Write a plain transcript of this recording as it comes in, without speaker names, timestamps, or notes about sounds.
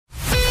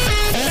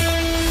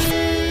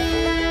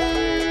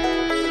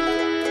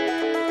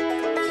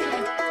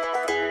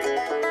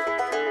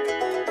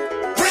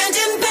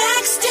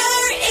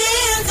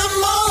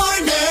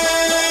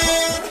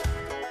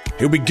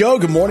Here we go.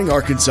 Good morning,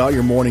 Arkansas.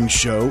 Your morning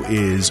show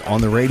is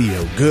on the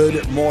radio.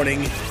 Good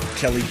morning,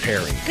 Kelly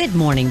Perry. Good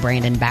morning,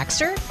 Brandon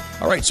Baxter.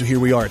 All right, so here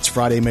we are. It's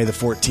Friday, May the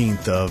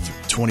 14th of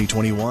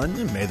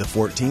 2021. May the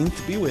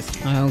 14th be with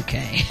you. Okay.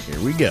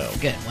 Here we go.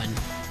 Good one.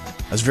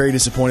 I was very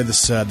disappointed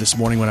this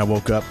morning when I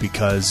woke up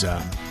because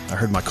I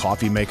heard my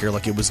coffee maker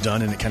like it was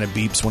done, and it kind of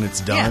beeps when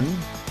it's done.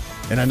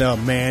 Yeah. And I know,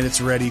 man,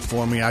 it's ready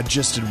for me. I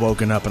just had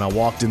woken up, and I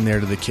walked in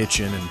there to the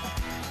kitchen, and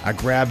I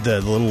grabbed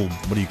the little,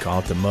 what do you call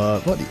it, the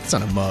mug? It's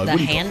not a mug. The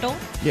handle?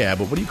 Yeah,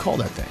 but what do you call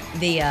that thing?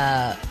 The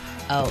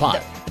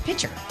pot. The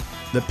pitcher.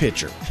 The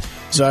pitcher.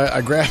 So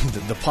I grabbed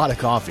the pot of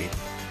coffee,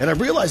 and I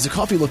realized the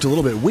coffee looked a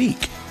little bit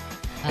weak.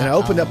 And I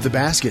opened up the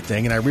basket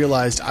thing, and I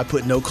realized I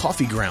put no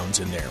coffee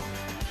grounds in there.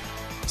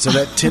 So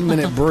that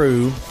 10-minute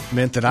brew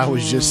meant that I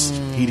was just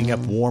heating up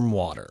warm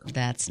water.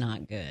 That's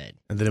not good.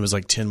 And then it was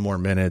like 10 more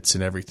minutes,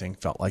 and everything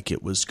felt like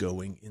it was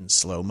going in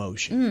slow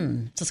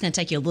motion. So it's going to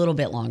take you a little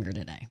bit longer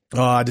today.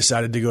 Oh, I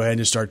decided to go ahead and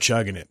just start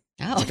chugging it.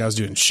 Oh. It's like I was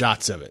doing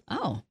shots of it.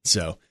 Oh.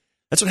 So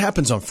that's what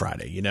happens on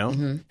Friday, you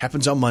know?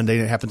 Happens on Monday,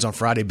 and it happens on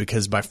Friday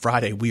because by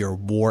Friday we are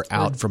wore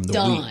out from the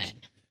week.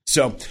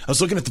 So I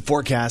was looking at the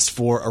forecast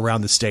for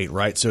around the state,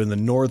 right? So in the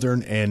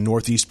northern and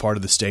northeast part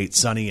of the state,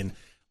 sunny and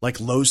like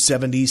low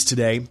 70s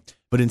today.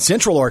 But in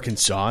central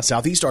Arkansas,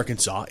 southeast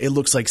Arkansas, it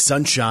looks like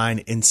sunshine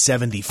in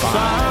 75.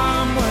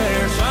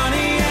 Somewhere sunny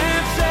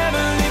and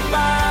 75.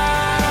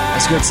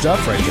 That's good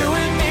stuff right You there.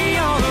 and me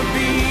on the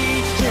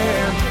beach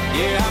chair.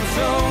 Yeah, I'm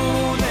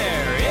so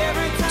there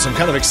every time. So I'm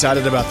kind of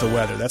excited about the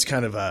weather. That's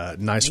kind of a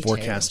nice Me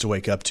forecast to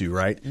wake up to,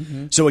 right?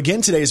 So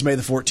again, today is May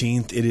the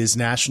 14th. It is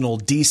National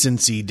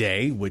Decency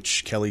Day,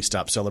 which Kelly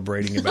stopped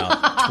celebrating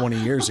about 20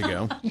 years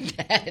ago.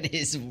 That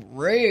is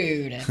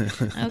rude.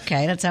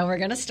 Okay, that's how we're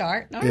going to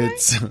start. All right.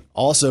 It's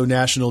also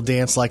National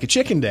Dance Like a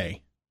Chicken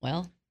Day.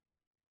 Well,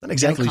 Not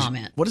exactly. No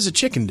comment. What does a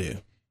chicken do?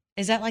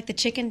 is that like the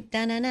chicken?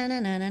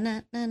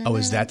 Oh,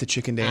 is that the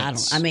chicken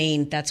dance? I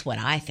mean, that's what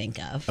I think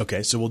of.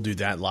 Okay, so we'll do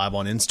that live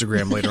on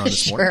Instagram later on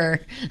this morning. Sure.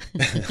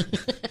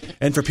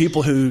 And for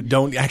people who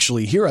don't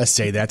actually hear us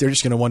say that, they're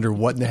just going to wonder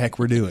what in the heck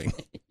we're doing.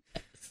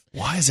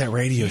 Why is that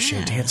radio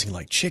show dancing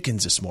like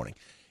chickens this morning?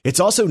 It's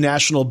also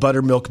National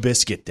Buttermilk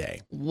Biscuit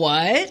Day.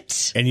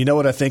 What? And you know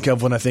what I think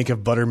of when I think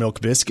of buttermilk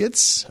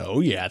biscuits?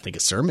 Oh, yeah, I think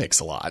of Sir Mix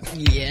a lot.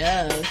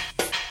 Yeah.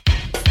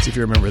 See if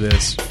you remember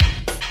this.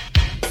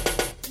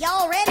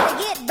 Y'all ready to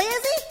get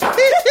busy?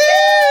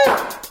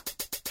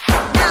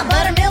 Now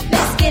buttermilk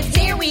biscuits,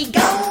 here we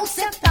go.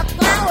 Sip the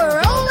flour,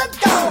 roll the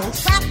dough.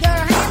 Clap your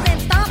hands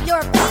and stomp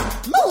your feet.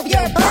 Move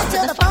your butt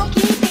to the funky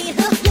beat.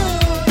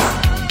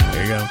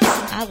 There you go.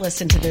 I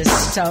listened to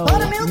this so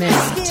Buttermilk many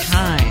biscuits.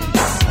 times.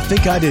 I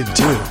think I did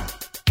too.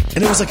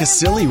 And it was like a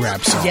silly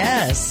rap song.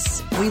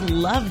 Yes, we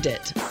loved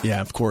it.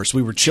 Yeah, of course.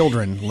 We were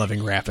children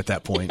loving rap at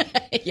that point.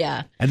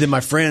 Yeah. And then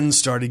my friends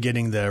started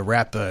getting the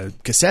rap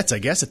cassettes, I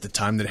guess, at the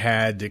time that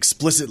had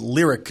explicit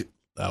lyric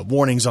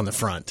warnings on the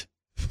front.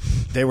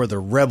 They were the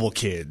rebel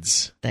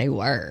kids. They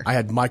were. I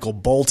had Michael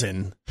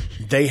Bolton.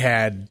 They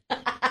had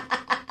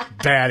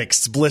bad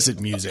explicit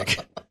music.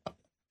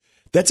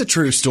 That's a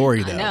true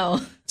story, though. I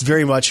know. It's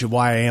very much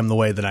why I am the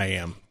way that I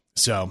am.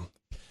 So,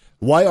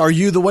 why are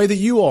you the way that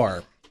you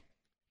are?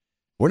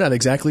 We're not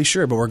exactly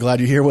sure, but we're glad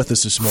you're here with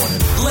us this morning.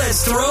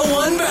 Let's throw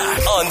one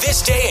back on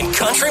this day in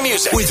country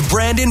music with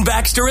Brandon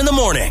Baxter in the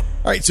morning.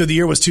 All right, so the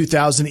year was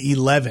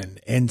 2011,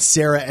 and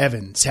Sarah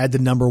Evans had the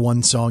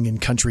 #1 song in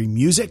country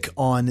music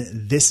on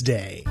this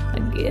day. I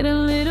get a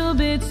little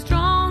bit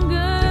stronger.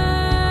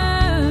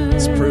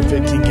 It's proof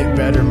it can get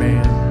better,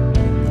 man.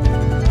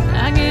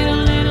 I get a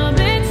little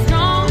bit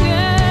stronger.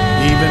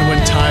 Even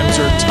when times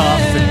are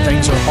tough and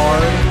things are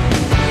hard,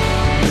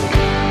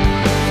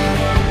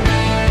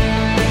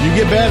 you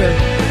get better.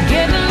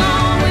 Getting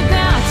along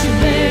without you,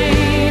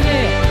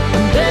 baby.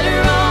 I'm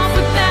better off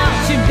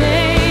without you,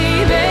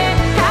 baby.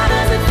 How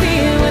does it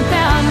feel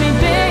without me,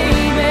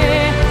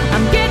 baby?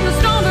 I'm getting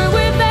stronger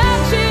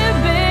without you,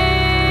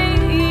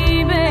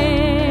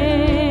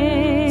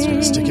 baby. So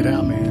gotta stick it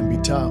out, man.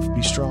 Be tough.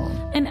 Be strong.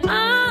 And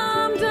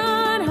I'm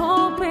done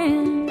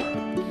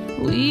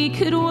hoping we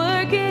could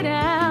work it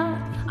out.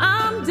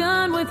 I'm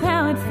done with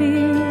how it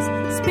feels,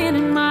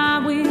 spinning my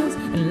wheels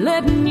and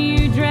letting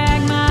you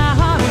drag my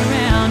heart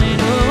around it.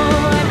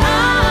 Oh, and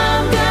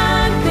I'm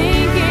done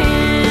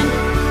thinking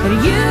that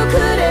you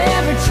could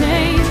ever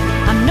change.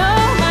 I know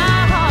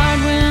my heart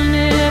will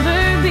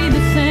never be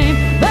the same,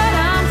 but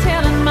I'm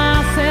telling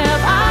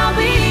myself I'll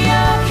be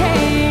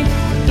okay,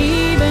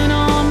 even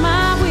on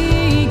my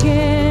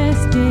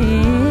weakest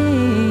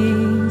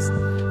days.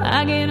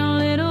 I get a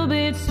little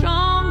bit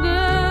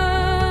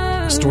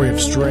stronger. Story of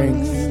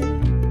strength,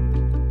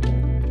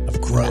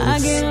 of growth. I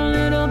get a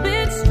little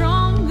bit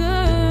stronger.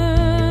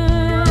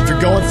 If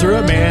you're going through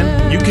it,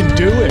 man, you can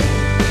do it.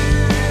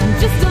 I'm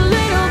just a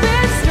little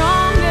bit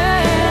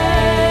stronger.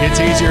 It's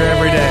easier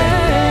every day.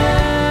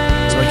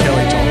 That's what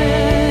Kelly told me.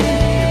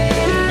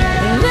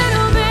 A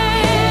little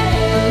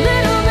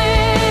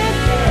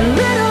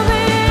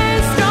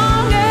bit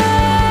stronger.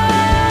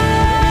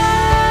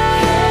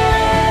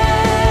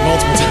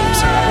 Multiple times.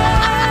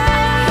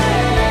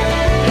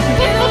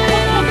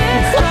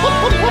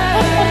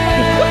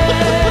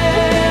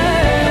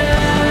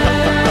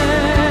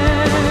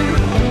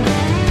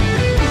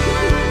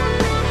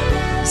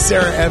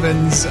 Sarah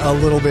Evans, A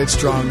Little Bit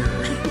Stronger.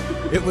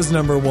 It was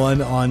number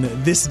 1 on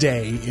this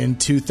day in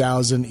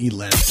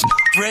 2011.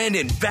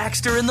 Brandon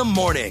Baxter in the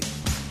morning.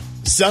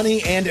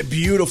 Sunny and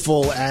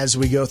beautiful as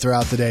we go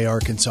throughout the day,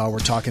 Arkansas. We're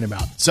talking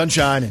about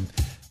sunshine and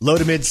low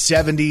to mid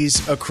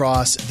 70s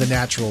across the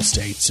natural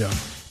state. So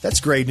that's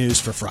great news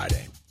for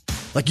Friday.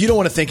 Like, you don't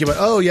want to think about,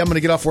 oh, yeah, I'm going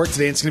to get off work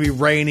today. It's going to be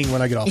raining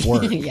when I get off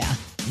work. Yeah.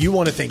 You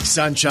want to think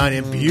sunshine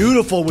and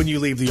beautiful when you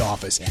leave the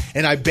office. Yeah.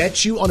 And I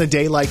bet you on a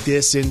day like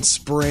this in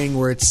spring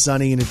where it's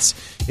sunny and it's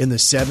in the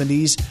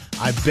 70s,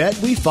 I bet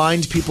we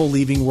find people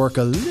leaving work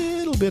a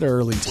little bit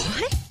early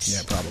today. What?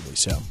 Yeah, probably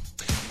so.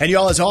 And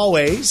y'all, as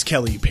always,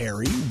 Kelly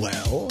Perry,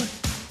 well,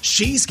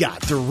 she's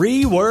got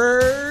 3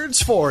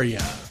 words for you.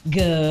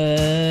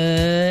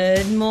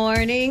 Good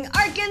morning,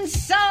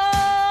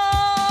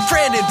 Arkansas.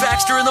 Brandon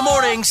Baxter in the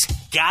mornings.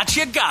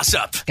 Gotcha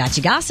Gossip. Gotcha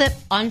Gossip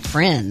on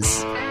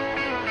Friends.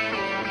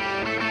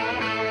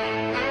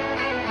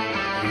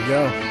 Here you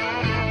go.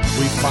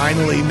 We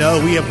finally know.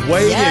 We have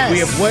waited. Yes. We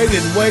have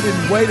waited and waited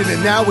and waited,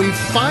 and now we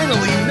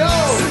finally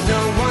know.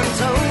 No one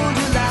told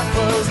you life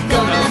was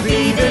gonna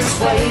be this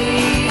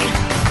way.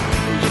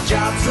 Your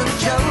job's a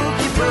joke,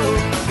 you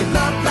broke. Your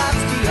love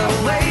life's the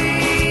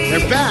away.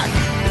 They're back.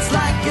 It's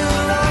like you're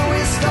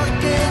always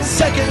stuck in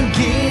second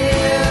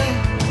gear.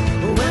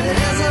 When it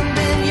hasn't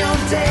been your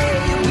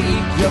day, your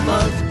week, your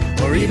month,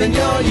 or even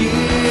your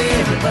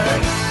year.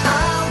 But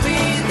I'll be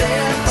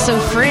there. So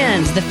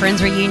Friends, the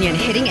Friends reunion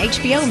hitting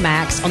HBO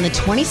Max on the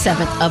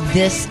 27th of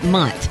this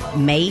month,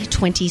 May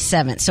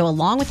 27th. So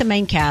along with the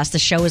main cast, the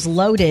show is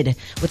loaded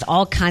with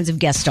all kinds of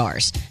guest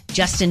stars.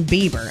 Justin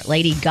Bieber,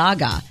 Lady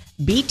Gaga,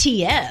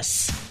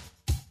 BTS.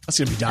 That's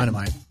going to be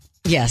dynamite.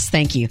 Yes,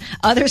 thank you.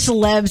 Other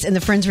celebs in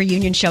the Friends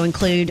reunion show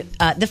include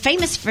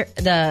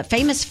the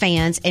famous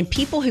fans and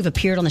people who've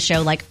appeared on the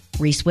show, like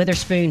Reese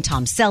Witherspoon,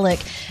 Tom Selleck,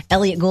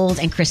 Elliot Gould,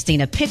 and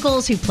Christina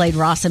Pickles, who played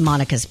Ross and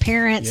Monica's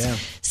parents. Yeah.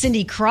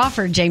 Cindy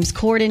Crawford, James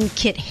Corden,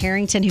 Kit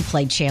Harington, who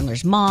played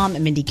Chandler's mom,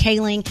 and Mindy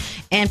Kaling,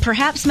 and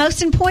perhaps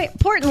most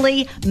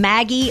importantly,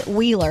 Maggie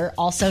Wheeler,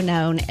 also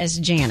known as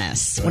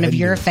Janice, one of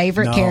your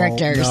favorite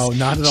characters. No,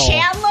 not at all.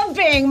 Chandler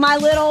Bing, my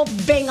little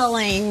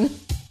Bingaling.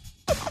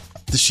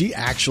 Does she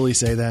actually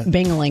say that?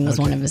 Bingaling was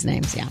one of his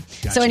names, yeah.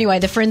 Gotcha. So anyway,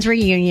 the Friends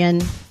reunion,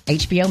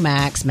 HBO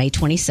Max, May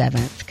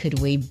 27th. Could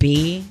we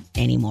be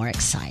any more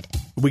excited?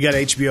 We got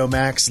HBO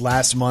Max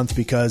last month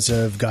because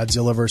of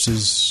Godzilla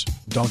versus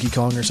Donkey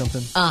Kong or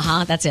something.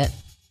 Uh-huh, that's it.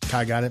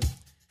 I got it.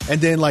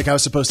 And then, like, I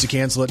was supposed to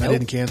cancel it, and I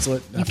didn't cancel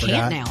it. I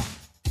forgot. Can't now.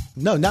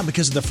 No, not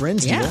because of the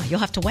Friends deal. Yeah, you'll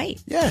have to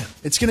wait. Yeah,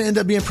 it's going to end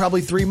up being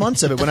probably 3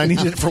 months of it when I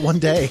needed it for one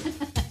day.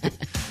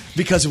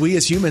 Because we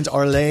as humans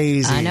are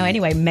lazy. I know.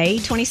 Anyway, May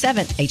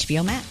 27th,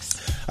 HBO Max.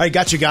 All right,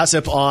 got your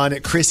gossip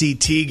on Chrissy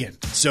Teigen.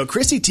 So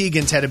Chrissy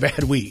Teigen's had a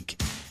bad week.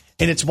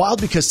 And it's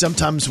wild because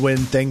sometimes when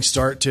things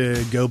start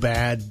to go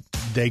bad,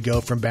 they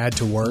go from bad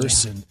to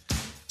worse. Yeah. And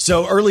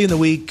so early in the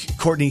week,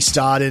 Courtney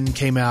Stodden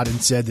came out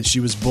and said that she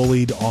was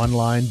bullied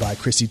online by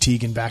Chrissy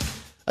Teigen back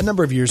a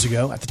number of years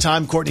ago. At the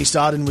time, Courtney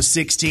Stodden was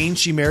 16.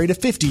 She married a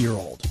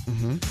 50-year-old.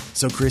 Mm-hmm.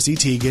 So Chrissy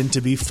Teigen,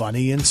 to be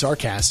funny and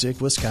sarcastic,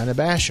 was kind of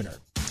bashing her.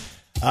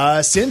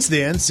 Since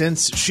then,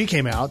 since she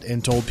came out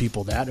and told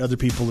people that, other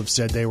people have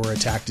said they were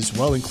attacked as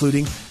well,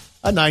 including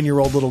a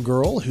 9-year-old little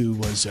girl who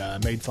was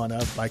made fun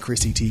of by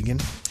Chrissy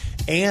Teigen.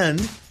 And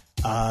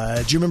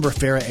do you remember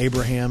Farrah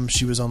Abraham?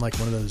 She was on like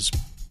one of those,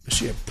 was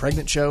she a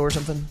pregnant show or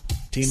something?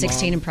 Teen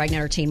 16 Mom? and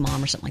pregnant or teen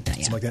mom or something like that,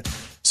 yeah. Something like that.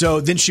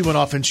 So then she went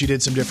off and she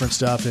did some different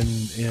stuff in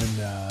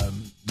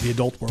the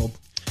adult world.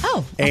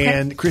 Oh, okay.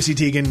 And Chrissy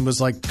Teigen was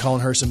like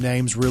calling her some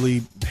names,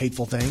 really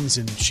hateful things,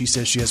 and she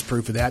says she has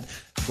proof of that.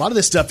 A lot of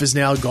this stuff is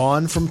now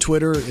gone from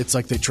Twitter. It's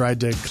like they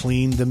tried to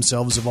clean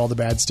themselves of all the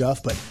bad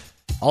stuff, but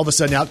all of a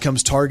sudden out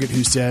comes Target,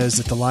 who says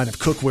that the line of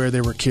cookware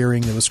they were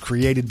carrying that was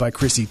created by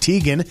Chrissy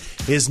Teigen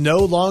is no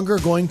longer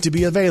going to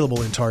be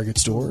available in Target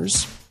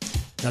stores.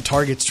 Now,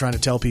 Target's trying to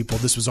tell people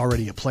this was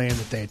already a plan,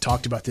 that they had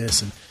talked about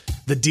this, and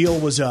the deal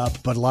was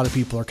up, but a lot of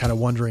people are kind of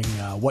wondering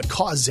what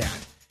caused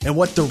that and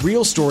what the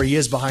real story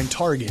is behind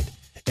Target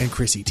and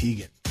Chrissy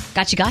Teigen.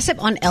 Gotcha gossip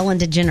on Ellen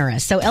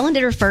DeGeneres. So Ellen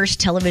did her first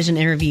television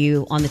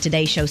interview on the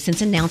Today Show since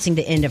announcing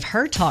the end of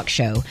her talk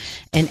show.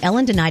 And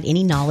Ellen denied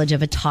any knowledge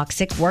of a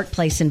toxic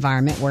workplace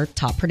environment where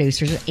top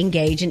producers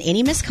engage in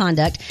any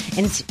misconduct.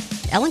 And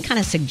Ellen kind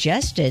of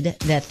suggested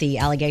that the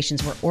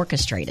allegations were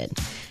orchestrated,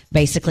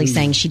 basically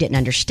saying she didn't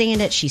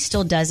understand it. She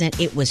still doesn't.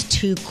 It was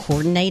too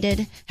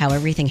coordinated how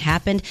everything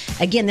happened.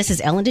 Again, this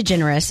is Ellen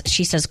DeGeneres.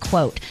 She says,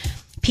 quote,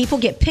 "People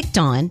get picked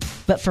on,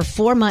 but for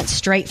 4 months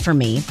straight for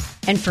me,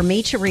 and for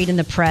me to read in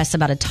the press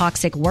about a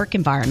toxic work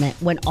environment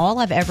when all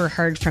I've ever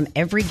heard from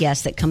every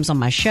guest that comes on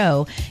my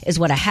show is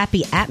what a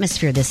happy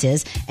atmosphere this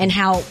is and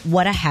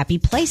what a happy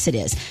place it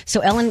is." So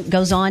Ellen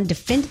goes on,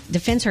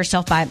 defends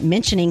herself by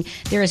mentioning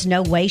there is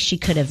no way she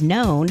could have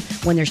known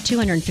when there's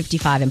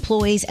 255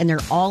 employees and they're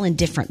all in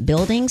different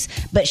buildings,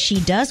 but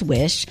she does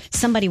wish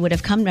somebody would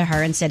have come to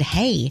her and said,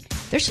 "Hey,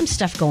 there's some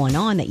stuff going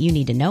on that you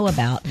need to know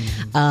about."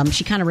 Mm-hmm.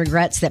 She kind of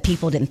regrets that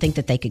people didn't think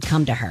that they could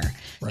come to her.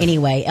 Right.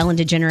 Anyway, Ellen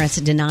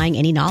DeGeneres denying denying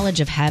any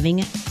knowledge of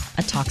having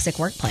a toxic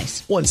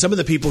workplace. Well, and some of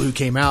the people who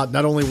came out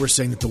not only were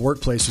saying that the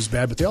workplace was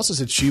bad, but they also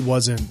said she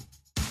wasn't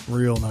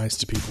real nice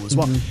to people as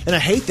well. And I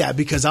hate that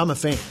because I'm a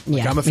fan.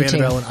 I'm a fan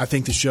of Ellen. I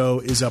think the show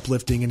is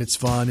uplifting and it's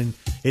fun and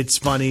it's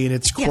funny and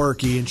it's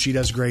quirky and she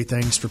does great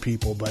things for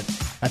people. But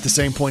at the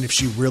same point, if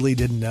she really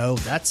didn't know,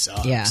 that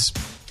sucks. Yeah.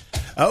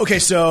 Okay,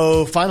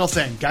 so final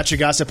thing. Gotcha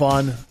gossip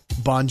on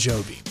Bon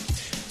Jovi.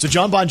 So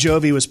John Bon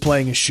Jovi was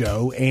playing a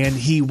show and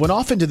he went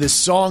off into this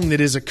song that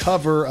is a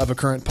cover of a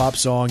current pop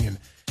song. And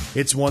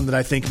it's one that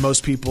I think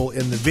most people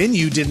in the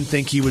venue didn't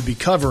think he would be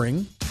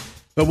covering.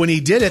 But when he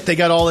did it, they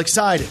got all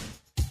excited.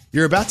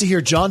 You're about to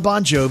hear John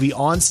Bon Jovi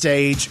on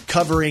stage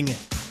covering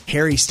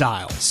Harry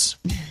Styles'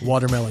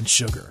 Watermelon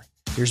Sugar.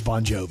 Here's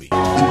Bon Jovi.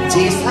 It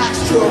tastes like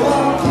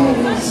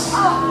strawberries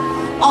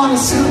on a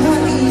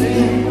summer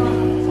evening.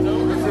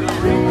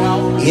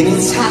 In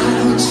its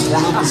house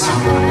like a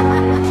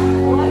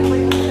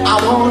song. I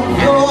want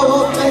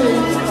your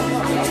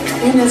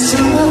face in a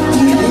summer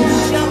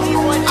evening.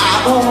 I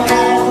want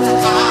all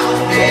the high.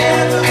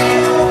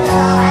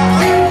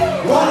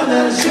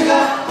 Watermelon sugar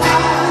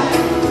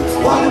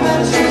high.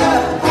 Watermelon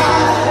sugar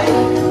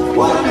high.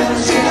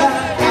 Watermelon sugar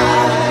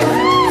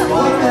high.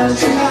 Watermelon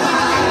sugar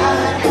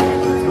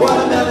high.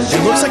 Watermelon sugar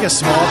high. It looks like a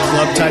small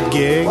club type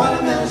gig,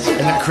 and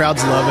that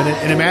crowd's loving it.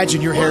 And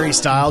imagine you're Harry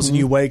Styles and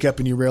you wake up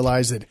and you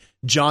realize that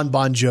John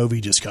Bon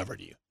Jovi just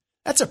covered you.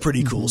 That's a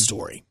pretty cool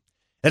story.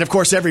 And of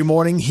course, every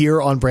morning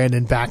here on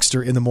Brandon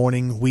Baxter in the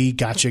Morning, we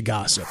gotcha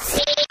gossip.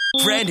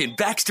 Brandon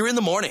Baxter in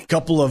the Morning.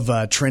 Couple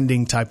of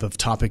trending type of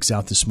topics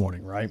out this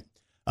morning, right?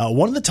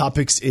 One of the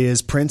topics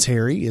is Prince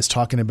Harry is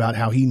talking about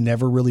how he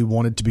never really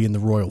wanted to be in the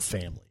royal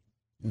family,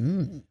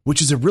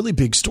 which is a really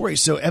big story.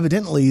 So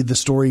evidently the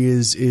story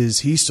is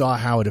he saw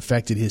how it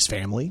affected his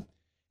family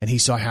and he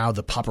saw how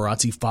the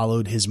paparazzi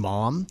followed his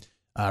mom,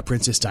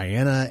 Princess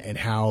Diana, and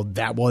how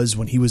that was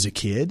when he was a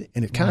kid.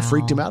 And it kind of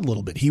freaked him out a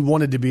little bit. He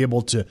wanted to be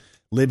able to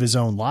live his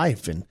own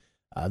life. And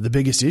the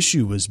biggest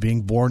issue was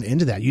being born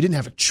into that. You didn't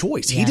have a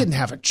choice. Yeah. He didn't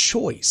have a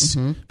choice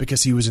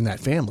because he was in that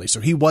family. So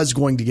he was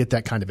going to get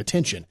that kind of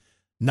attention.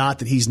 Not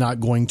that he's not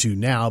going to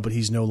now, but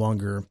he's no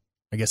longer,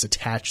 I guess,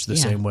 attached the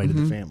same way to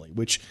the family,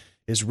 which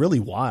is really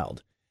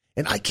wild.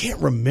 And I can't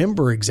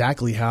remember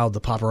exactly how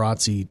the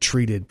paparazzi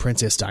treated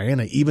Princess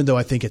Diana, even though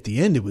I think at the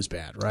end it was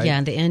bad, right? Yeah,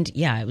 in the end,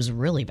 it was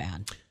really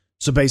bad.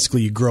 So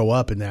basically you grow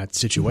up in that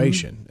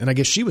situation. And I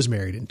guess she was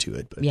married into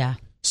it, but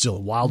still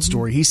a wild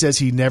story. He says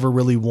he never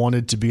really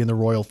wanted to be in the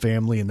royal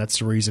family, and that's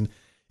the reason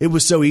it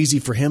was so easy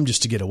for him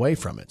just to get away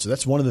from it. So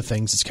that's one of the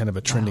things that's kind of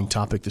a trending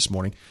topic this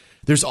morning.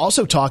 There's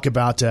also talk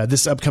about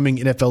this upcoming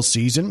NFL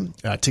season.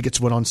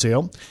 Tickets went on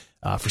sale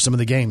for some of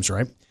the games,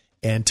 right?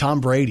 And Tom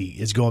Brady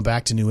is going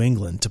back to New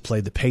England to play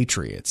the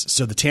Patriots.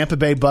 So the Tampa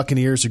Bay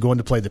Buccaneers are going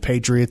to play the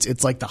Patriots.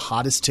 It's like the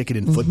hottest ticket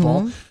in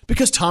football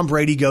because Tom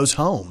Brady goes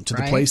home to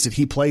the place that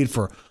he played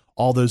for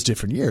all those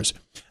different years.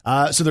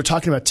 So they're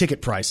talking about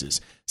ticket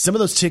prices. Some of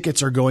those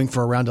tickets are going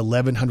for around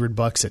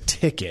 $1,100 a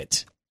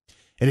ticket.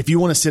 And if you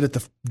want to sit at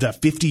the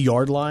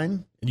 50-yard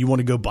line and you want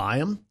to go buy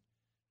them,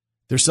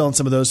 they're selling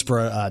some of those for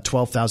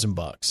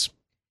 $12,000.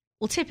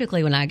 Well,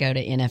 typically when I go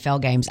to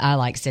NFL games, I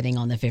like sitting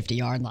on the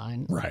 50-yard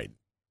line. Right.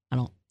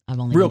 I've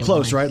only real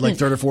close, right? Like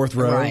third or fourth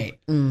row. Right.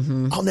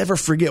 Mm-hmm. I'll never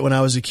forget when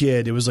I was a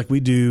kid. It was like we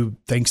do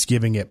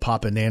Thanksgiving at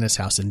Papa and Nana's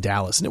house in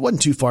Dallas. And it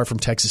wasn't too far from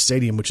Texas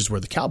Stadium, which is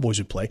where the Cowboys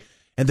would play.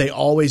 And they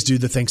always do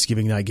the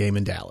Thanksgiving night game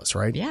in Dallas,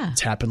 right? Yeah.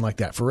 It's happened like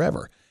that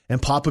forever. And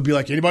Pop would be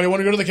like, anybody want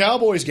to go to the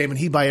Cowboys game? And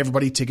he'd buy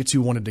everybody tickets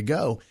who wanted to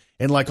go.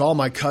 And like all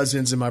my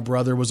cousins and my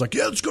brother was like,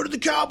 yeah, let's go to the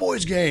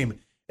Cowboys game.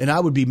 And I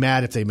would be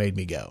mad if they made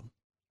me go.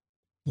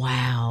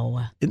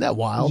 Wow. Isn't that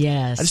wild?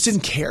 Yes. I just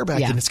didn't care back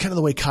then. It's kind of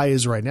the way Kai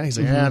is right now. He's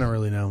like, I don't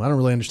really know. I don't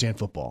really understand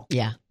football.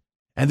 Yeah.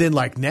 And then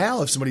like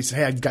now, if somebody says,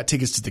 hey, I've got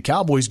tickets to the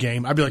Cowboys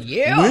game, I'd be like,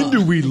 when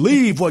do we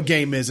leave? What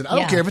game is it? I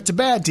don't care if it's a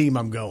bad team,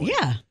 I'm going.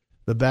 Yeah.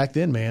 But back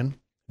then, man,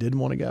 didn't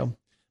want to go.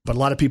 But a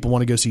lot of people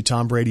want to go see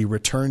Tom Brady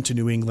return to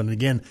New England. And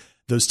again,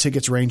 those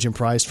tickets range in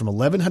price from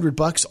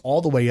 $1,100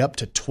 all the way up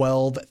to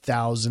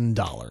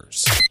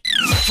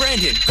 $12,000.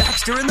 Brandon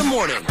Baxter in the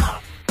Morning.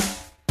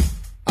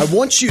 I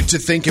want you to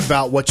think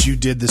about what you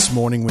did this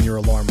morning when your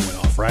alarm went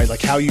off, right?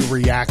 Like how you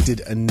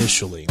reacted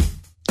initially.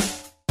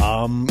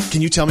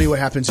 Can you tell me what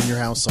happens in your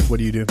house? Like, what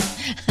do you do?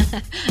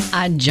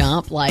 I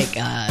jump like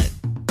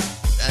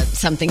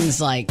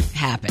something's like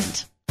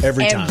happened.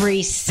 Every time.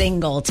 Every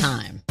single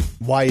time.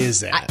 Why is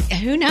that?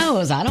 Who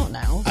knows? I don't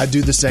know. I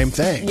do the same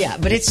thing. Yeah,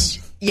 but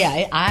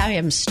I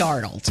am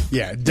startled.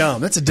 Yeah,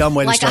 dumb. That's a dumb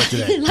way to start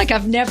today. Like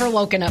I've never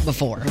woken up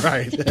before.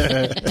 Right.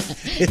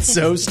 It's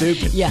so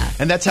stupid. Yeah.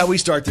 And that's how we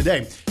start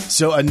today.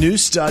 So a new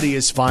study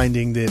is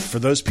finding that for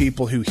those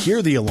people who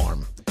hear the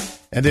alarm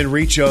and then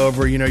reach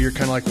over, you're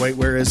kind of like, wait,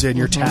 where is it? And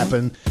you're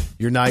tapping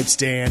your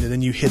nightstand and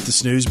then you hit the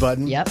snooze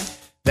button. Yep.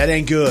 That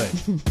ain't good.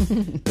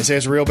 They say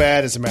it's real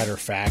bad, as a matter of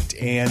fact.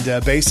 And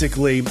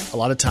basically, a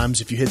lot of times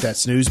if you hit that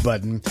snooze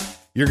button,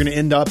 you're going to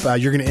end up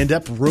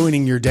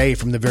ruining your day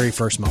from the very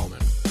first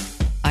moment.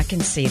 I can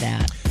see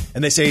that.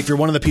 And they say if you're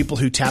one of the people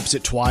who taps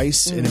it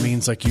twice and it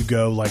means like you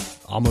go like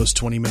almost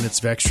 20 minutes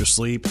of extra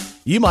sleep,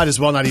 you might as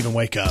well not even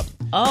wake up.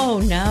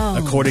 Oh, no.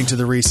 According to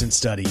the recent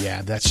study.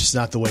 Yeah, that's just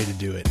not the way to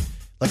do it.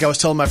 Like I was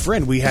telling my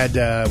friend, we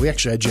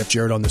actually had Jeff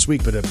Jarrett on this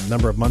week, but a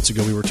number of months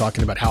ago we were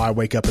talking about how I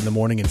wake up in the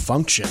morning and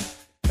function.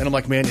 And I'm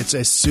like, man, it's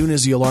as soon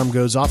as the alarm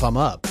goes off, I'm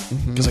up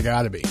because I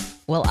got to be.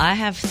 Well, I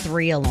have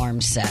 3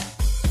 alarms set.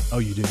 Oh,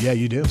 you do? Yeah,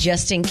 you do.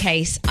 Just in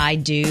case I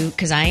do,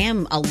 because I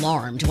am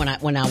alarmed when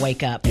I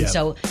wake up. And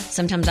so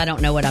sometimes I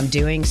don't know what I'm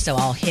doing, so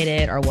I'll hit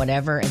it or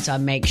whatever. And so I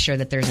make sure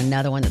that there's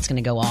another one that's going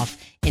to go off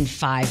in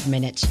 5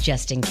 minutes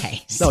just in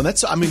case. No,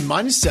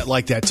 mine is set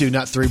like that too.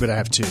 Not 3, but I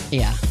have 2.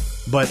 Yeah.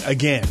 But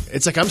again,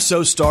 it's like I'm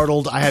so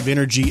startled, I have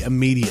energy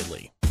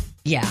immediately.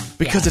 Yeah.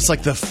 Because it's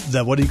like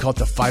the what do you call it,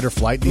 the fight or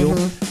flight deal?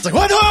 It's like,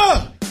 what?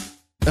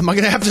 Am I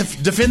going to have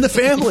to defend the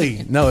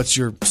family? No, it's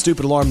your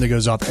stupid alarm that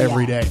goes off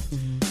every day.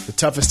 The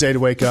toughest day to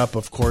wake up,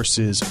 of course,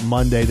 is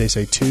Monday. They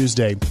say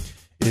Tuesday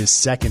is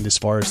second as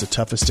far as the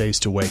toughest days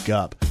to wake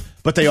up.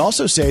 But they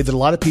also say that a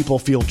lot of people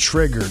feel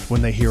triggered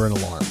when they hear an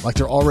alarm, like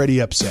they're already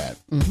upset.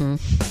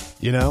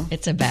 You know?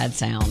 It's a bad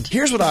sound.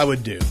 Here's what I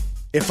would do.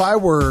 If I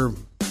were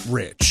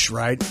rich,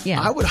 right?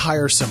 Yeah. I would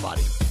hire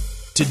somebody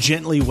to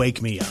gently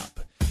wake me up.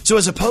 So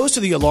as opposed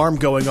to the alarm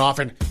going off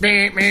and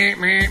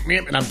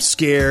I'm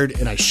scared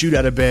and I shoot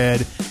out of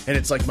bed and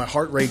it's like my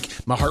heart rate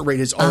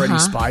is already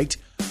spiked,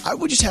 I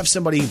would just have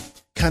somebody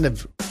kind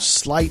of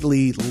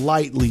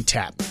lightly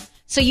tap me.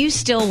 So you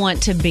still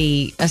want to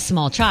be a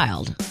small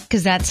child,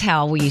 because that's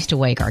how we used to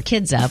wake our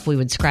kids up. We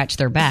would scratch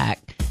their back.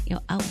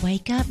 Oh,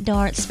 wake up,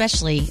 Dart,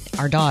 especially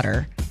our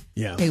daughter,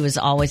 who was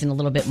always in a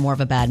little bit more of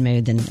a bad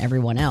mood than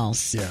everyone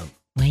else. Yeah.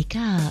 Wake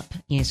up,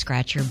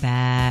 scratch your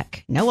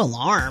back. No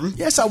alarm.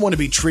 Yes, I want to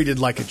be treated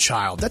like a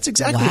child. That's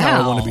exactly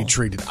how I want to be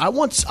treated. I'm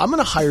going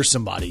to hire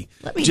somebody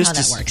just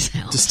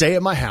to stay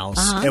at my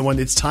house. And when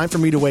it's time for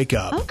me to wake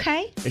up,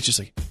 it's just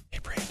like, hey,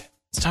 Brandon,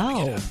 it's time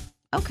to get up.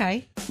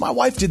 Okay. My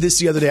wife did this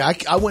the other day.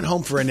 I went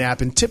home for a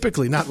nap and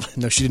typically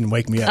she didn't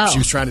wake me up. She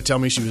was trying to tell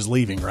me she was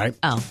leaving, right?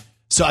 Oh.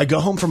 So I go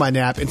home for my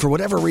nap, and for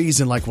whatever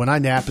reason, like when I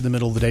nap in the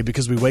middle of the day,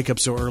 because we wake up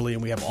so early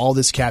and we have all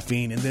this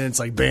caffeine, and then it's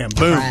like, bam,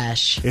 boom,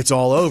 crash. It's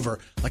all over.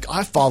 Like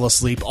I fall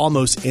asleep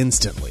almost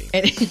instantly.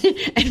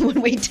 And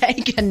when we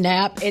take a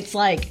nap, it's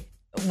like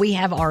we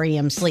have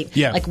REM sleep.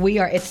 Yeah. Like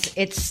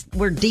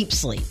we're deep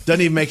sleep.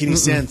 Doesn't even make any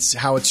sense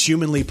how it's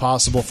humanly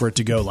possible for it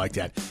to go like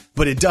that.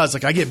 But it does.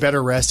 Like I get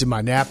better rest in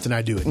my nap than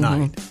I do at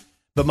night.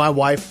 But my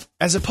wife,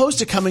 as opposed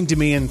to coming to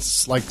me and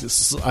like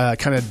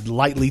kind of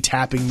lightly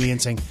tapping me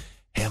and saying,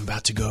 hey, I'm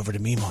about to go over to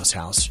Mima's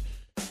house,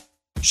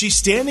 she's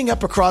standing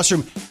up across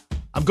from,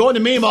 I'm going to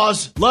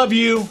Mima's, love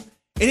you.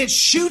 And it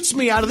shoots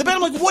me out of the bed.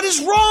 I'm like, what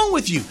is wrong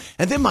with you?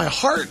 And then my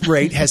heart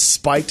rate has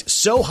spiked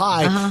so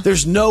high,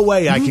 there's no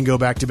way I can go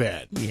back to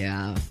bed.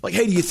 Yeah. Like,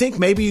 hey, do you think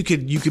maybe you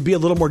could be a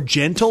little more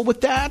gentle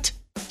with that?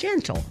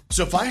 Gentle.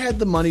 So if I had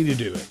the money to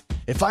do it,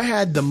 if I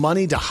had the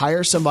money to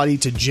hire somebody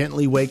to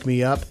gently wake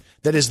me up,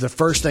 that is the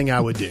first thing I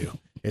would do,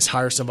 is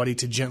hire somebody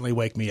to gently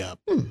wake me up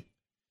in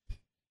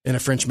a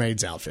French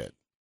maid's outfit.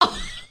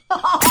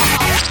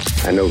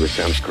 I know this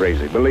sounds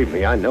crazy. Believe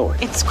me, I know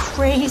it. It's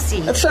crazy.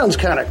 That sounds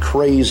kind of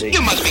crazy.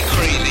 You must be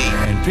crazy.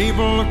 And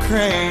people are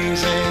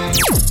crazy.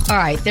 All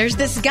right, there's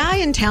this guy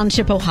in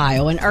Township,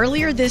 Ohio, and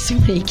earlier this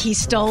week he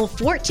stole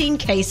 14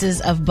 cases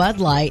of Bud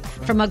Light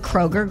from a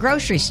Kroger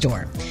grocery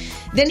store.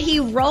 Then he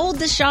rolled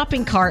the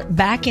shopping cart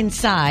back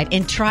inside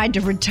and tried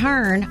to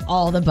return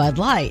all the Bud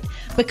Light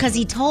because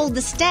he told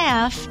the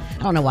staff,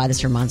 I don't know why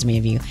this reminds me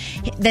of you,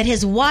 that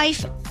his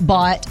wife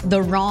bought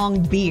the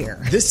wrong beer.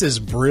 This is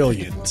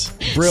brilliant.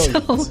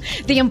 Brilliant. So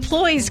the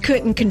employees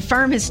couldn't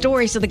confirm his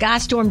story, so the guy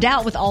stormed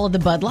out with all of the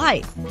Bud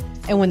Light.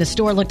 And when the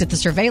store looked at the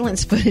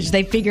surveillance footage,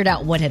 they figured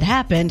out what had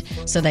happened,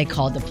 so they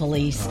called the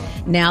police.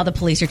 Now the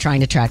police are trying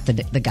to track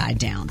the guy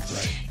down.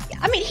 Right.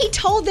 I mean, he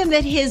told them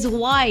that his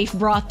wife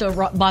bought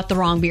the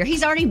wrong beer.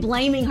 He's already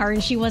blaming her,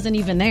 and she wasn't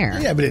even there.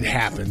 Yeah, but it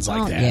happens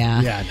like that.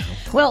 Yeah. Yeah, I know.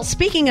 Well,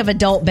 speaking of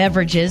adult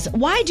beverages,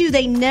 why do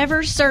they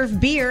never serve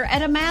beer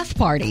at a math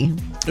party?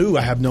 Ooh,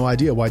 I have no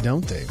idea. Why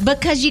don't they?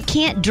 Because you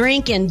can't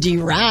drink and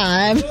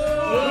derive. Derive?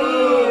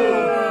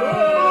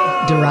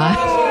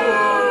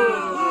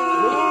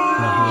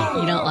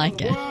 You don't like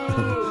it?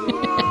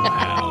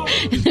 Wow.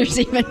 There's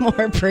even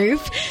more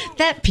proof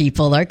that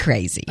people are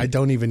crazy. I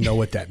don't even know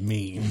what that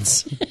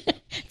means.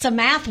 It's a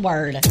math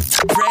word.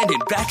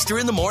 Brandon Baxter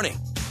in the morning.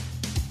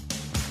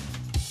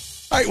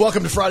 All right,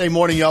 welcome to Friday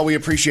morning, y'all. We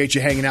appreciate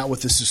you hanging out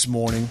with us this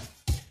morning.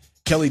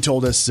 Kelly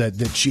told us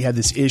that she had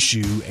this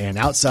issue, and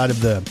outside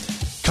of the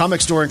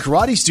comic store and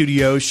karate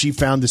studio, she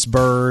found this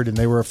bird, and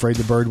they were afraid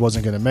the bird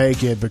wasn't going to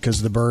make it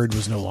because the bird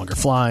was no longer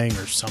flying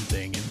or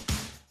something, and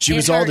she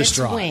was all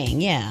distraught. Its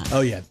wing, yeah. Oh,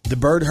 yeah. The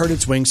bird hurt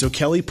its wing, so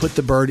Kelly put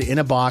the bird in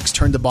a box,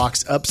 turned the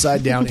box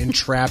upside down, and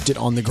trapped it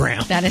on the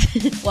ground.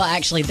 Well,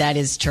 actually, that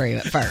is true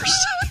at first.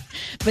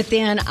 But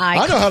then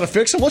I know how to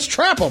fix them. Let's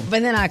trap them.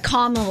 But then I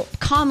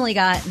calmly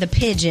got the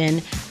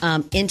pigeon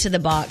into the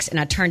box, and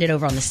I turned it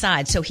over on the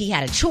side. So he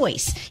had a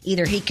choice.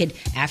 Either he could,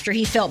 after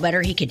he felt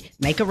better, he could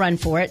make a run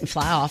for it and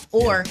fly off,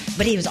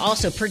 but he was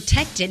also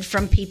protected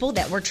from people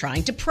that were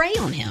trying to prey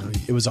on him.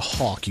 It was a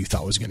hawk you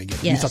thought was going to get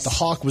him. Yes. You thought the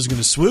hawk was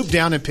going to swoop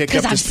down and pick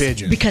up this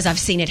pigeon. Because I've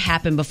seen it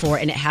happen before,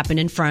 and it happened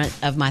in front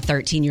of my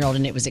 13-year-old,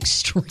 and it was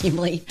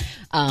extremely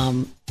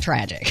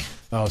tragic.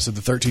 Oh, so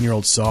the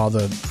 13-year-old saw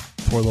the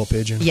poor little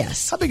pigeon?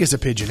 Yes. How big is a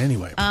pigeon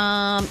anyway?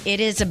 It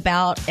is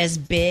about as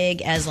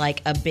big as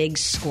like a big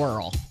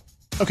squirrel.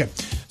 Okay.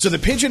 So the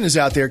pigeon is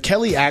out there.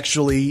 Kelly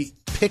actually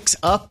picks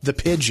up the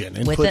pigeon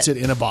and puts it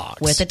in a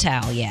box. With a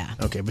towel, yeah.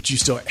 Okay, but you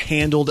still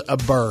handled a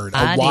bird,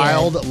 a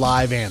wild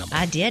live animal.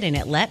 I did, and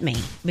it let me,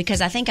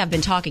 because I think I've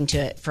been talking to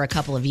it for a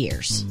couple of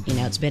years. Mm-hmm. You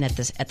know, it's been at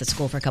the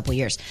school for a couple of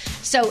years.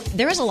 So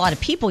there was a lot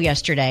of people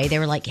yesterday. They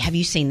were like, have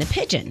you seen the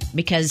pigeon?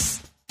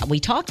 Because we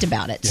talked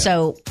about it. Yeah.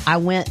 So I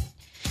went,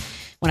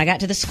 when I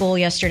got to the school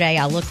yesterday,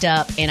 I looked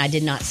up and I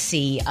did not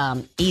see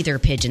either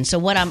pigeon. So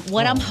what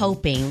I'm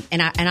hoping, and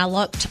I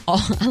looked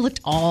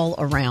all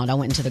around. I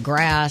went into the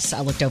grass. I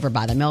looked over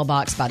by the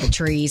mailbox, by the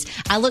trees.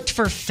 I looked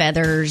for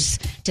feathers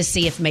to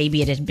see if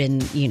maybe it had been,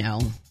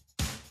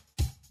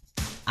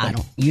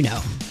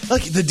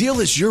 Like the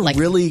deal is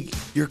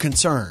you're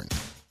concerned.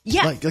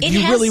 Yeah, like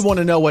you really want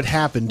to know what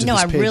happened to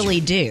this pigeon. No, I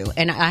really do.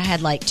 And I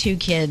had like 2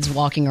 kids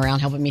walking around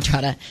helping me try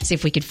to see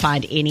if we could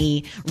find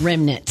any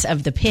remnants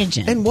of the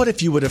pigeon. And what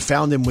if you would have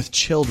found them with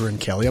children,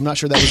 Kelly? I'm not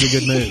sure that was a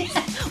good move.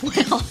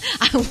 Well,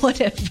 I would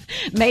have.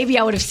 Maybe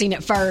I would have seen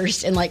it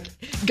first and like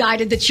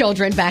guided the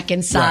children back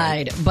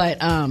inside.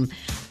 Right. But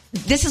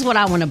this is what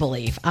I want to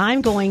believe.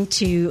 I'm going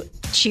to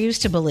choose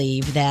to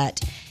believe that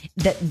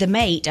the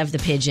mate of the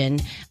pigeon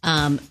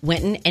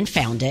went and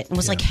found it and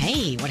was like,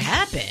 hey, what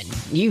happened?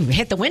 You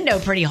hit the window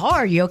pretty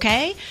hard. You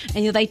okay?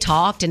 And they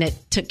talked, and it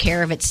took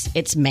care of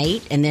its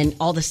mate. And then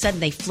all of a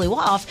sudden they flew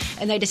off,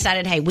 and they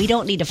decided, hey, we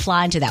don't need to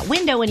fly into that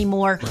window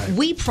anymore. Right.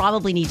 We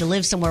probably need to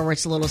live somewhere where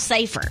it's a little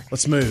safer.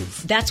 Let's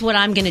move. That's what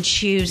I'm going to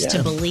choose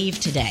to believe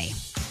today.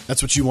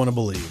 That's what you want to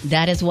believe.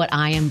 That is what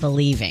I am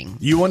believing.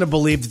 You want to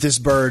believe that this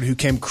bird who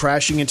came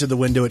crashing into the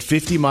window at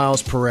 50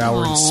 miles per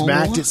hour and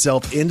smacked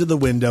itself into the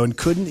window and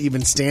couldn't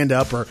even stand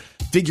up or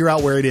figure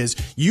out where it is.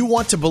 You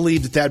want to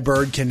believe that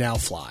bird can now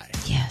fly.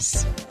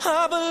 Yes.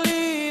 I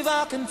believe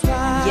I can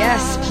fly.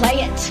 Yes,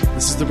 play it.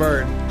 This is the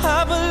bird.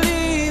 I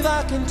believe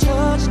I can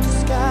touch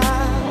the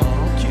sky.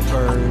 Oh, cute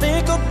bird. I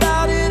think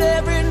about it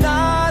every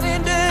night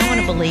and day. I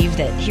want to believe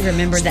that he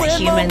remembered that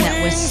human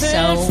that was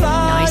so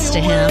nice to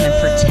him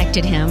and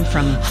protected him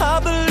from, the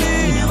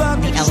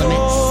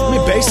elements. I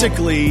mean,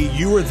 basically,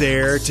 you were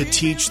there to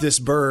teach this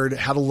bird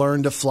how to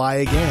learn to fly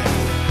again.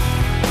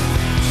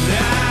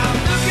 Now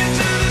look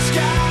into the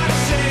sky to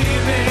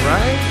save me.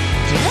 Right?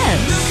 Yes.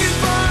 Looking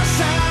for a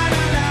sign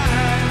of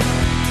life.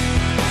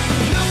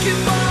 Looking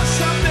for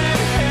something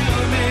to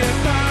help me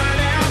find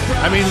out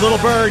right. I mean, little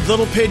bird,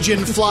 little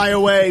pigeon, fly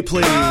away,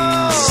 please.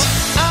 I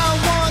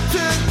want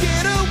to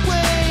get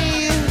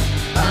away.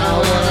 I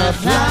want to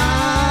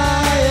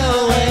fly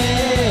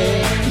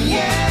away.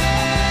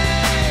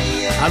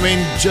 Yeah. I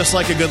mean, just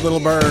like a good little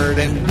bird.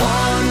 And 1, 2, 3,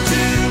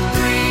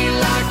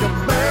 like a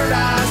bird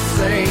I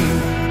sing.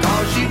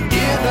 'Cause you've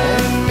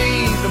given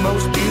me the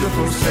most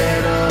beautiful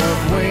set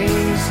of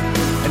wings.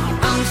 And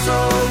I'm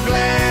so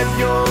glad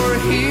you're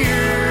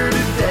here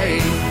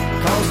today.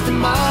 'Cause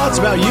tomorrow it's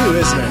about you,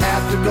 isn't it? I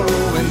have to go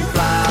and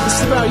fly. This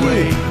is about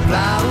away, you.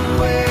 Fly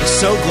away.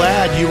 So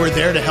glad you were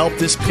there to help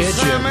this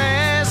pigeon. I'm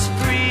as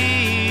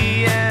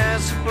free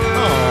as a bird.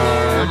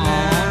 Aw,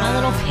 my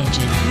little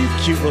pigeon. You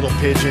cute little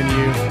pigeon,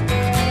 you.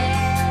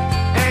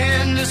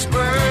 And this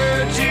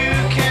bird you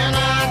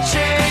cannot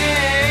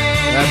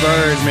change. That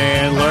bird,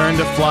 man, learned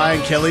to fly,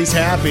 and Kelly's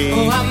happy.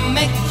 Oh, I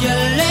make you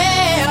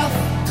laugh,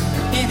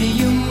 and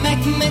you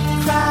make me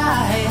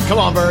cry. Come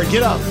on, bird,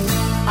 get up.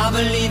 I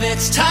believe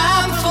it's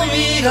time for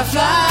me to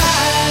fly.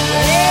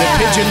 The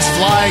pigeon's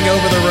flying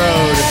over the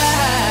road,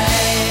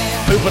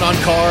 pooping on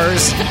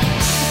cars.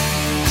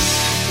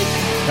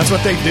 That's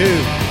what they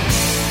do.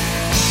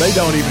 They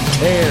don't even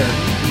care.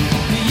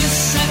 You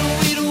said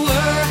we'd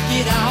work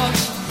it out.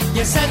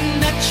 You said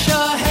that you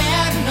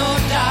had no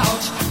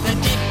doubt that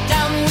deep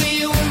down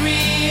we were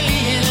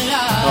really in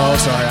love. Oh,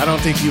 sorry. I don't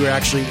think you were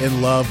actually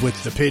in love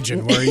with the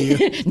pigeon, were you?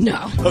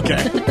 No. Okay. I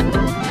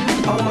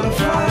want to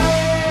fly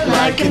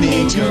like an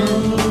angel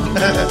to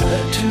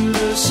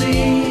the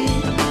sea.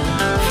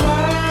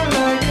 Fly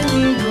like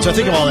an eagle. So I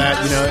think of all that,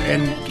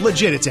 and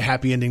legit, it's a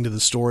happy ending to the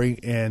story.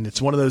 And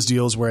it's one of those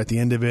deals where at the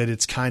end of it,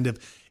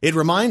 it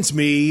reminds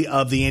me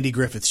of the Andy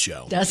Griffith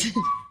Show. Does it?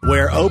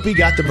 Where Opie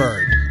got the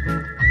bird.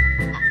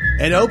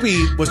 And Opie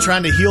was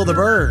trying to heal the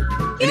bird.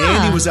 And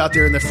Andy was out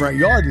there in the front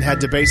yard and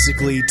had to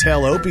basically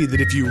tell Opie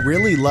that if you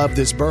really love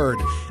this bird,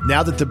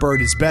 now that the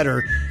bird is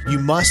better, you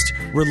must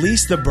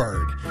release the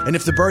bird. And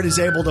if the bird is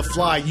able to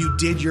fly, you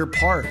did your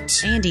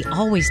part. Andy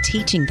always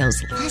teaching those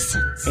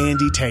lessons.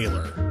 Andy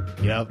Taylor.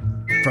 Yep.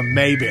 From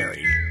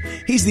Mayberry.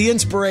 He's the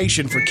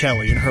inspiration for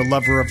Kelly and her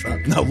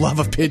love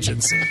of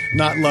pigeons,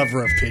 not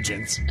lover of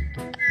pigeons.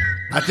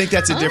 I think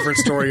that's a different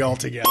story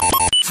altogether.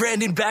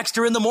 Brandon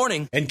Baxter in the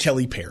morning. And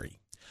Kelly Perry,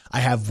 I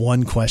have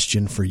one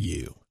question for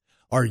you.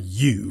 Are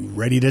you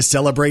ready to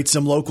celebrate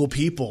some local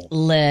people?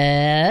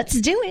 Let's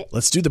do it.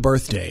 Let's do the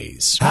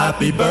birthdays.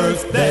 Happy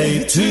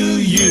birthday to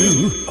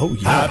you. Oh,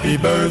 yeah. Happy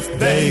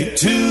birthday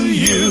to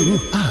you.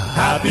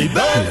 Happy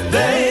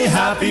birthday,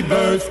 happy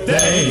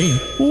birthday.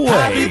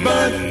 Happy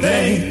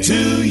birthday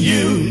to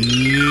you.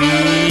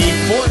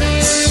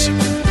 Sports.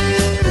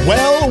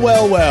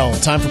 Well.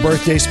 Time for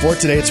birthday sport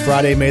today. It's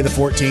Friday, May the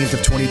 14th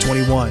of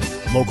 2021.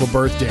 Local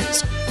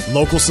birthdays.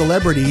 Local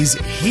celebrities.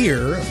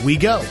 Here we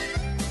go.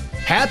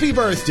 Happy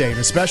birthday. And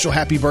a special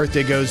happy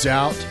birthday goes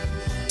out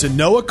to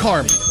Noah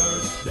Carmen,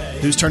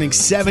 who's turning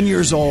 7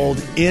 years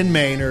old in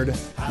Maynard.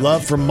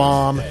 Love from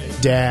mom,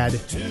 dad,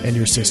 and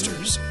your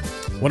sisters.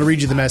 I want to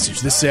read you the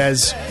message. This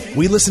says,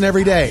 we listen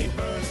every day.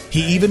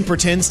 He even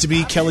pretends to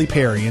be Kelly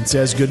Perry and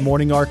says, good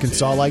morning,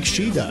 Arkansas, like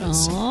she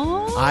does. Aww.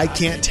 I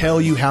can't tell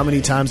you how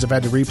many times I've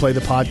had to replay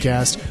the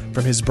podcast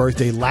from his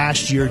birthday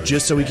last year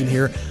just so we can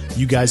hear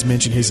you guys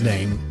mention his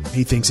name.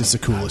 He thinks it's the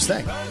coolest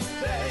thing.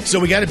 So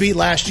we got to beat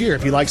last year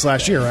if he likes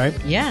last year, right?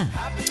 Yeah.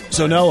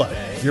 So Noah,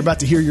 you're about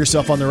to hear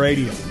yourself on the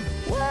radio.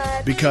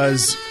 What?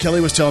 Because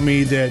Kelly was telling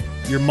me that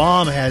your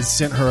mom has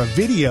sent her a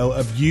video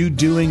of you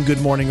doing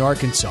Good Morning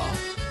Arkansas.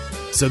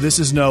 So this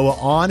is Noah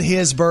on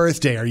his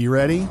birthday. Are you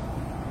ready?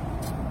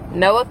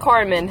 Noah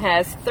Carmen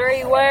has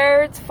 3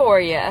 words for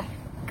you.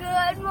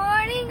 Good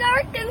morning,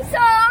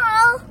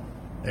 Arkansas.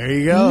 There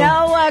you go.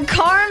 Noah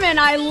Carmen,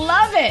 I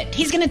love it.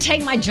 He's going to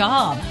take my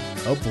job.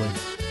 Hopefully.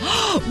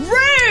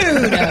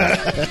 Rude!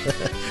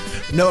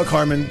 Noah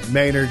Carmen,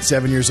 Maynard,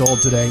 7 years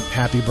old today.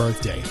 Happy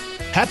birthday.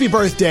 Happy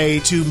birthday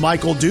to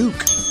Michael Duke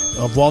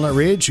of Walnut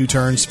Ridge, who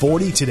turns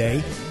 40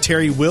 today.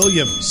 Terry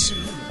Williams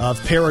of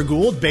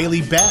Paragould.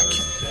 Bailey Beck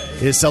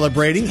is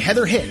celebrating.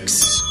 Heather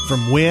Hicks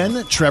from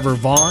Wynn. Trevor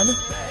Vaughn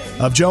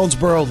of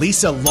Jonesboro.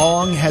 Lisa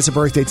Long has a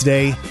birthday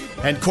today.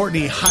 And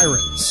Courtney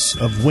Hirons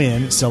of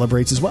Wynn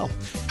celebrates as well.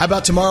 How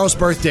about tomorrow's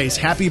birthdays?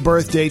 Happy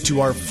birthday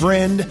to our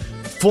friend,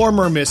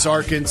 former Miss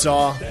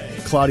Arkansas,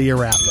 Claudia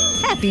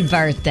Raffo. Happy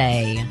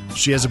birthday.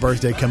 She has a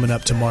birthday coming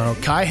up tomorrow.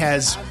 Kai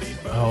has...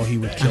 Oh, he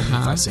would kill me if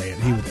I say it.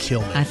 He would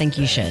kill me. I think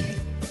you should.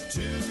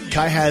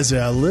 Kai has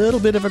a little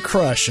bit of a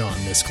crush on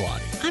Miss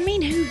Claudia. I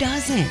mean, who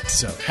doesn't?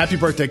 So, happy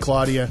birthday,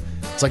 Claudia.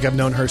 It's like I've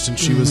known her since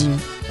she was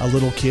a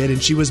little kid,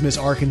 and she was Miss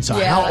Arkansas.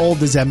 Yeah. How old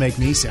does that make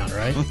me sound,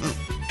 right?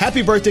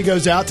 Happy birthday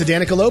goes out to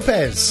Danica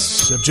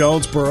Lopez of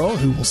Jonesboro,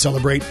 who will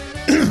celebrate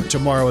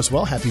tomorrow as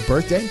well. Happy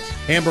birthday.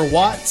 Amber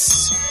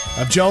Watts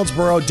of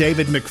Jonesboro.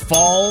 David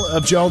McFall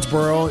of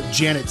Jonesboro.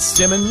 Janet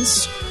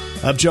Simmons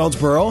of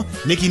Jonesboro.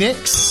 Nikki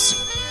Nix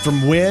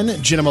from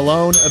Wynn. Jenna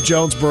Malone of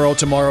Jonesboro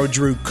tomorrow.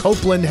 Drew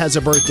Copeland has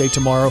a birthday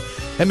tomorrow.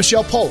 And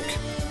Michelle Polk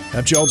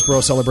of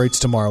Jonesboro celebrates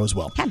tomorrow as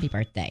well. Happy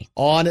birthday.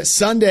 On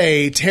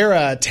Sunday,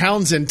 Tara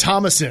Townsend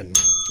Thomason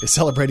is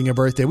celebrating a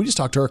birthday. We just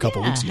talked to her a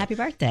couple weeks ago. Happy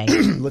birthday.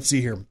 Let's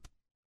see here.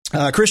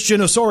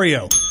 Christian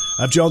Osorio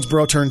of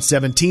Jonesboro turned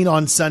 17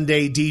 on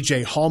Sunday.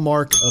 DJ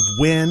Hallmark of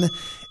Wynn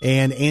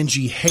and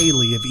Angie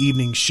Haley of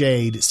Evening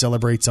Shade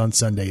celebrates on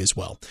Sunday as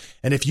well.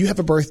 And if you have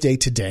a birthday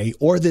today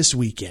or this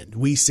weekend,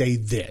 we say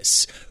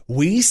this.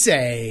 We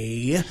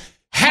say...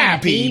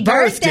 Happy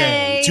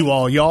birthday to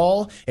all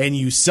y'all, and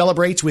you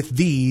celebrate with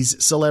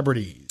these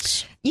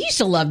celebrities. You used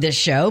to love this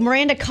show.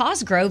 Miranda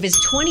Cosgrove is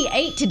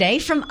 28 today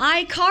from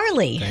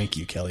iCarly. Thank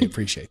you, Kelly.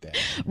 Appreciate that.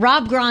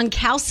 Rob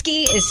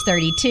Gronkowski is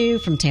 32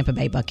 from Tampa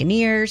Bay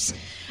Buccaneers.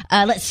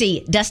 Let's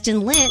see. Dustin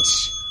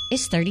Lynch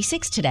is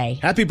 36 today.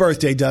 Happy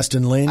birthday,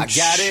 Dustin Lynch. I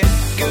got it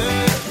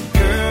good,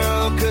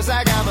 girl, because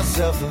I got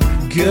myself a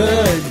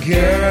good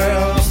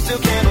girl. Still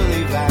can't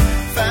believe I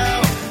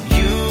found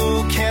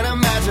you. Can't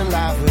imagine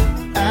life without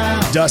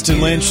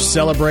Dustin Lynch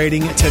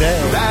celebrating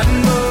today.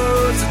 Riding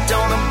roads that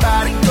don't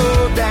nobody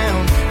go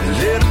down. A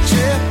little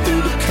trip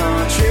through the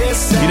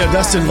countryside. You know,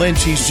 Dustin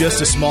Lynch, he's just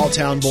a small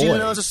town boy. She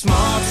knows a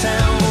small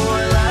town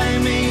boy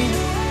like me.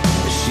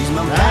 She's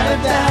my ride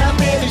or die,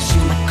 baby.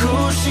 She's my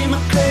cool, she's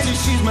my crazy,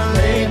 she's my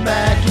laid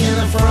back in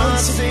the front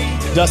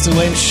seat. Dustin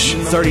Lynch,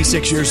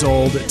 36 years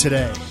old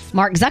today.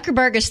 Mark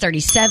Zuckerberg is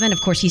 37.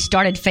 Of course, he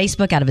started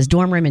Facebook out of his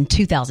dorm room in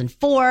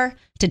 2004.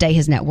 Today,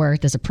 his net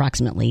worth is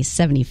approximately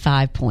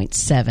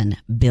 $75.7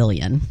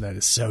 billion. That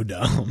is so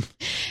dumb.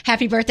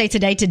 Happy birthday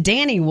today to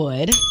Danny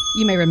Wood.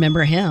 You may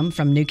remember him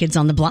from New Kids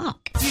on the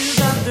Block. You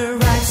got the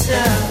right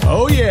stuff.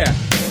 Oh, yeah.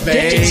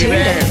 Baby. 52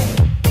 today.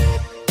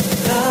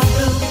 Love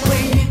the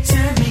way you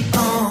turn me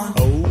on.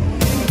 Oh,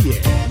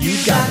 yeah.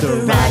 You got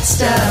the right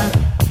stuff,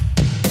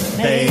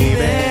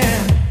 baby.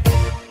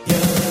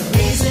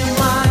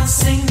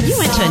 You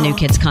went to a New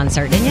Kids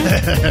concert, didn't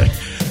you?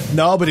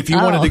 No, but if you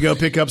wanted to go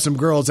pick up some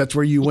girls, that's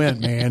where you went,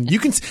 man.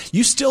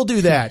 You still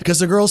do that because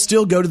the girls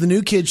still go to the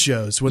New Kids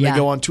shows when they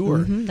go on tour.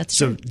 That's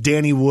so true.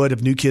 Danny Wood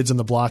of New Kids on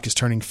the Block is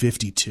turning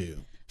 52.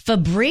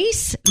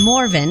 Fabrice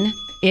Morvan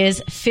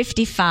is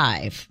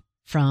 55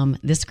 from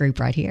this group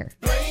right here.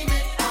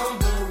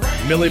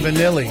 Milli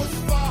Vanilli.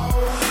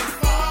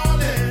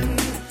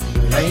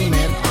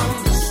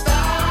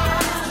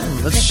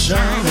 Let's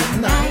shine at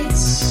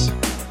nights.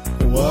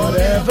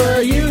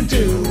 Whatever you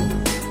do,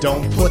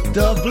 don't put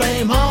the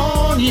blame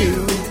on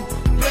you.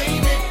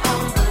 Blame it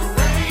on the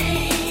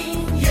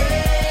rain,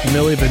 yeah.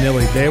 Milli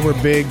Vanilli, they were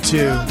big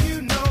too.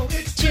 You know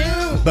it's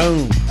true.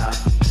 Boom.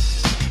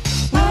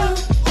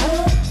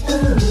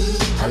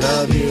 I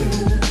love you.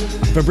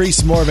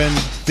 Fabrice Morvan,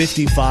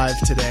 55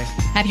 today.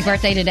 Happy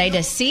birthday today to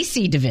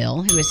Cece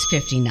DeVille, who is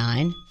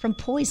 59, from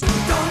Poison.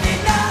 Don't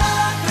need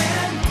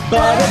nothing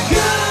but a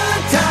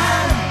good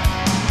time.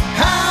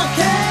 How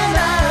can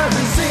I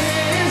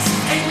resist?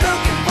 Ain't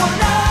looking for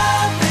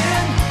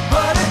nothing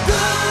but a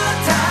good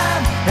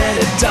time. And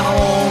it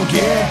don't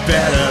get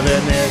better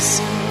than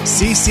this.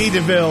 Cece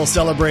DeVille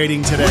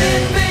celebrating today.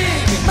 Win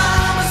big,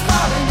 mama's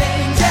falling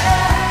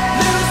angel.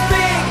 Lose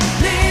big,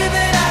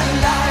 living out of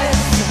life.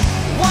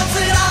 Wants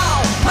it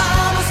all,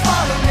 mama's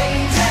falling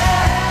angel.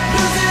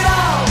 Lose it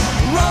all,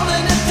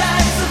 rolling the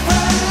dice of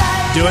her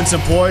life. Doing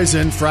some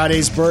Poison.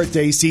 Friday's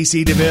birthday,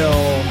 Cece DeVille. I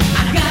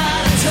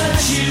gotta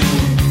touch you,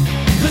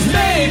 'cause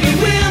maybe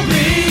we'll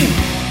be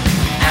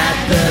at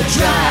the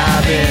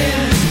drive-in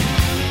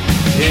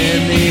in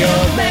the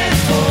old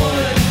man's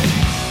Ford.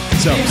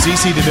 So,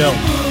 Cece DeVille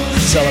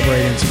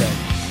celebrating today.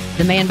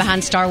 The man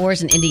behind Star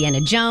Wars and Indiana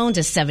Jones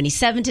is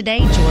 77 today,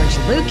 George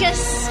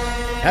Lucas.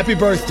 Happy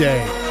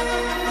birthday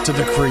to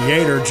the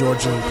creator,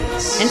 George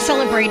Lucas. And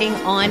celebrating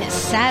on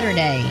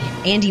Saturday,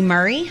 Andy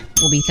Murray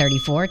will be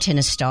 34,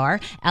 tennis star.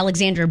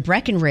 Alexandra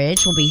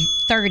Breckenridge will be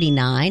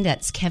 39.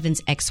 That's Kevin's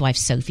ex-wife,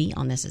 Sophie,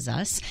 on This Is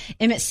Us.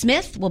 Emmett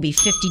Smith will be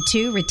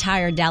 52,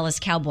 retired Dallas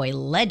Cowboy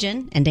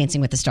legend and Dancing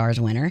with the Stars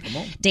winner.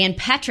 Dan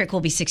Patrick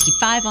will be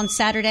 65 on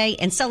Saturday.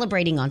 And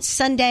celebrating on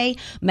Sunday,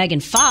 Megan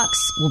Fox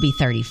will be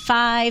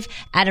 35.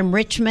 Adam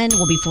Richman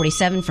will be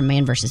 47 from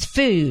Man vs.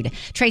 Food.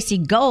 Tracy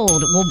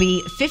Gold will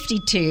be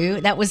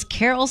 52. That was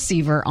Carol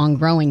Seaver on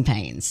Growing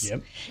Pains.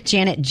 Yep.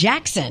 Janet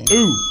Jackson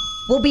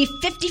will be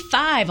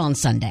 55 on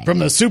Sunday. From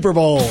the Super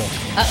Bowl.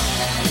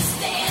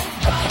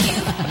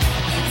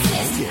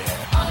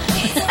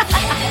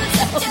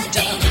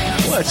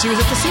 What? She was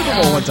at the Super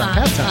Bowl one time,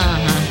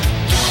 halftime.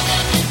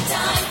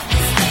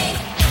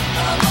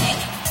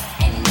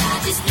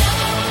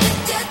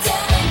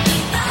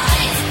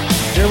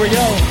 Here we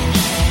go.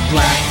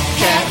 Black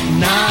cat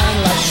nine,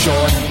 like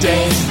short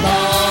days,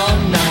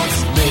 long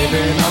nights,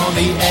 living on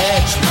the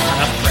edge,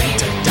 not afraid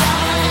to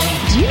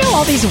die. Do you know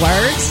all these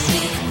words?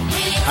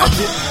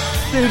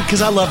 Dude,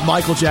 because I love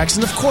Michael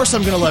Jackson. Of course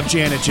I'm going to love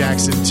Janet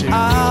Jackson, too.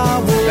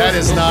 That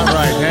is not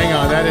right. Hang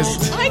on. That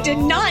is... I did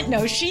not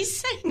know she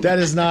sang That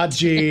is not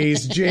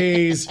Jeez.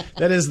 Jeez.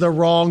 That is the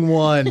wrong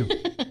one.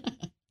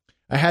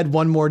 I had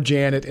one more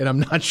Janet, and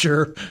I'm not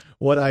sure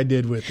what I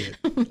did with it.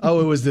 Oh,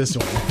 it was this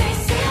one.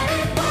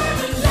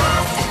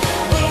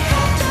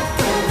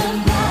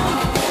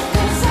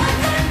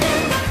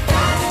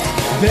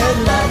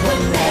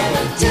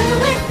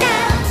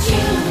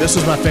 This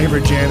was my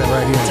favorite Janet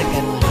right here. That's a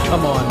good one.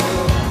 Come on.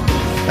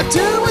 I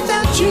do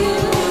without you.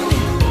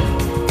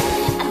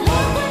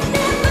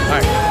 All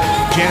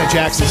right. Janet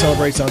Jackson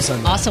celebrates on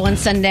Sunday. Also on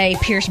Sunday,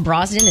 Pierce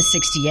Brosnan is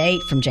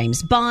 68 from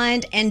James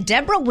Bond, and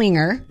Deborah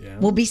Winger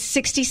will be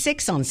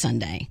 66 on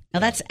Sunday.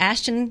 Now, that's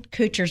Ashton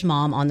Kutcher's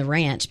mom on The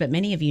Ranch, but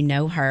many of you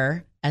know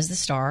her as the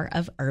star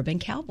of Urban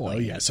Cowboy. Oh,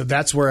 yeah. So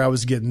that's where I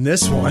was getting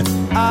this one.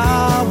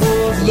 I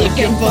was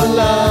looking for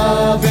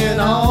love in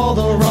all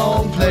the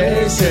wrong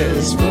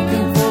places.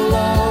 Looking for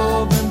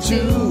love in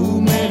too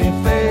many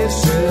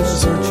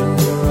faces. Searching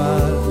your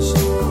eyes,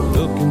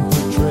 looking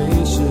for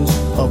traces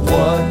of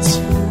what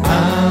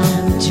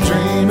I'm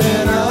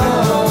dreaming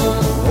of.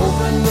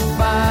 Hoping to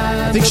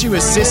find I think she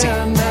was Sissy.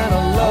 and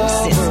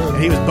Sissy.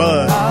 And he was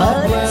Bud.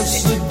 I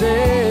bless the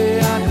day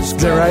I Is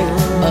that right?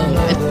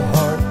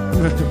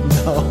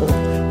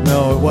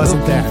 No, it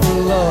wasn't that.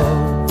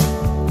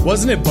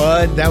 Wasn't it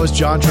Bud? That was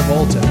John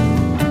Travolta.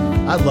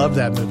 I love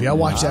that movie. I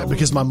watched that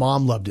because my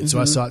mom loved it, so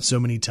I saw it so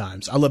many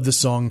times. I love this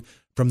song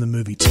from the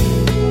movie, too.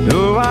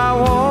 No, I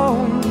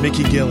won't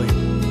Mickey Gilley.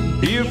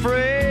 be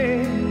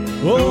afraid.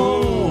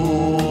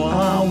 Oh,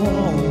 I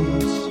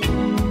won't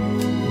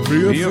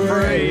Be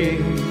afraid.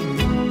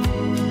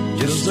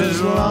 Just as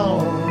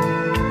long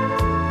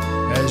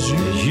as you.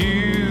 as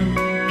you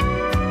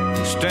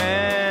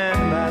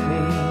stand by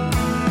me.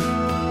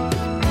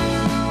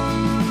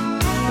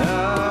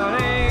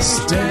 Darling,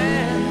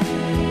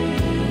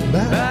 Stand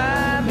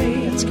by me.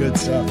 It's good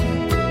stuff.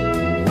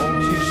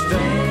 Won't you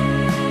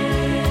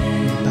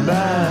stand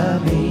by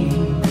me?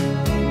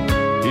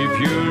 If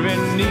you're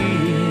in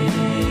need,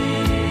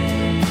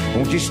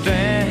 won't you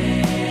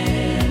stand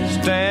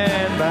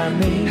by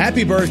me?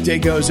 Happy birthday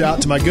goes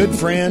out to my good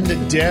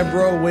friend,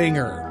 Deborah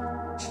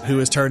Winger, who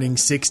is turning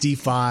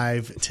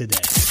 65 today.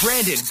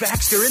 Brandon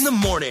Baxter in the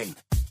morning.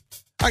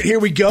 All right, here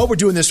we go. We're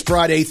doing this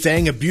Friday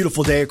thing. A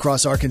beautiful day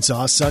across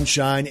Arkansas,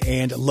 sunshine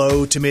and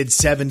low to mid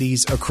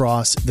 70s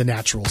across the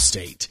natural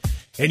state.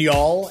 And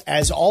y'all,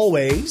 as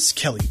always,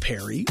 Kelly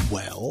Perry,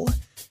 well,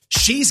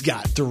 she's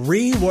got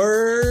 3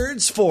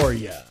 words for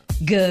you.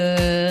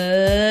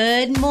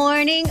 Good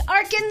morning,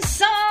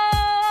 Arkansas!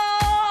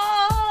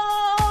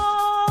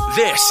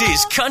 This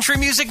is Country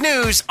Music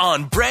News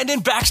on Brandon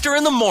Baxter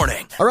in the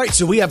Morning. All right,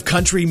 so we have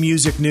country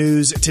music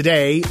news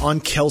today on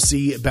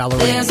Kelsea Ballerini.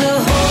 There's a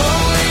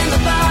hole in the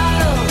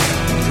bottle,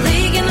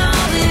 leaking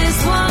all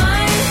this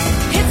wine.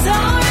 It's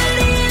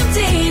already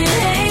empty.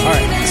 All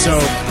right, so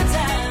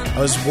I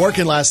was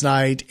working last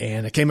night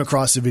and I came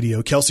across a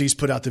video. Kelsey's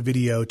put out the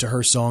video to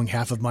her song,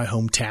 Half of My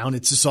Hometown.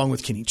 It's a song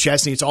with Kenny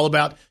Chesney. It's all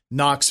about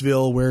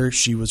Knoxville, where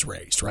she was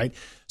raised, right?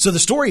 So the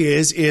story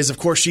is of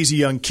course, she's a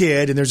young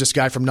kid, and there's this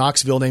guy from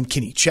Knoxville named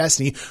Kenny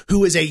Chesney,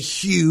 who is a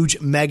huge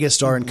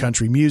megastar in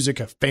country music,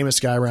 a famous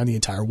guy around the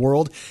entire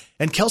world.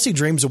 And Kelsey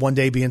dreams of one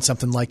day being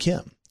something like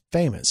him,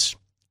 famous.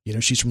 You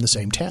know, she's from the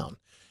same town.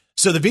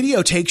 So the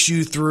video takes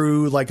you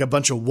through like a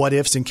bunch of what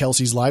ifs in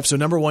Kelsey's life. So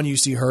number one, you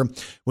see her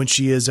when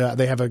she is,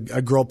 they have a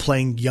girl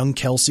playing young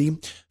Kelsey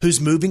who's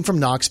moving from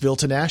Knoxville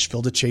to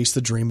Nashville to chase the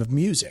dream of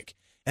music.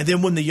 And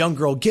then when the young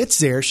girl gets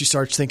there, she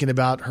starts thinking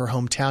about her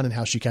hometown and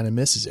how she kind of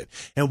misses it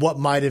and what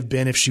might have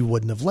been if she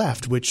wouldn't have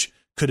left, which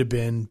could have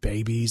been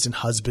babies and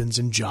husbands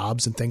and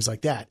jobs and things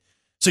like that.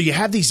 So you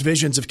have these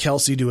visions of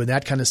Kelsey doing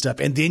that kind of stuff.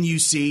 And then you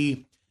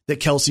see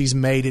that Kelsey's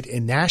made it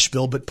in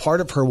Nashville, but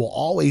part of her will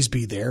always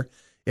be there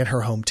in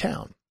her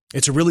hometown.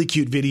 It's a really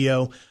cute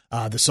video.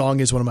 The song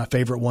is one of my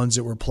favorite ones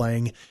that we're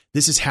playing.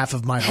 This is Half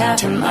of My Hometown.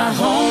 Half of my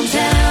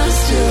hometown,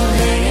 still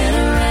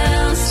hanging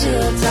around,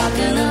 still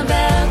talking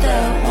about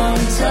that one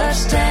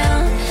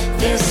touchdown.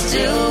 They're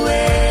still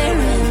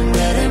wearing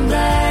red and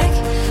black,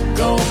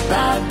 go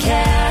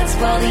Bobcats,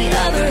 while the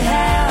other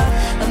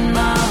half of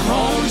my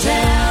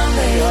hometown,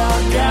 they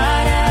all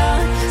got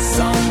out.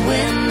 Some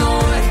went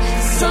north,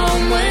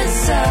 some went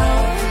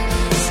south,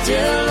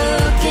 still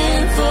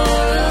looking for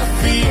a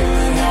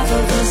feeling, half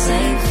of the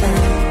same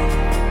thing.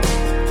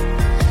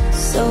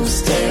 So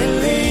stay or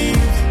leave,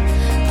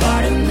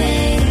 part of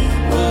me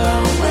will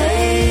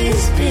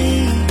always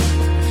be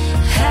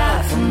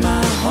half of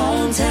my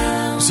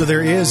hometown. So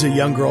there is a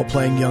young girl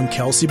playing young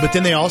Kelsey, but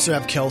then they also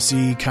have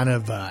Kelsey kind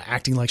of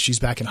acting like she's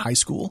back in high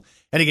school.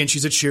 And again,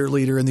 she's a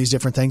cheerleader and these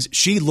different things.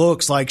 She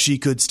looks like she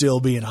could still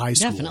be in high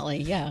school.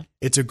 Definitely, yeah.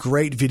 It's a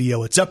great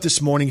video. It's up this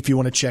morning if you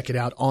want to check it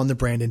out on the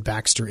Brandon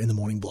Baxter in the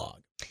Morning blog.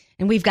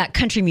 And we've got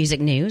country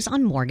music news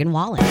on Morgan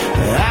Wallen.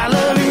 I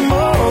love you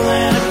more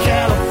than a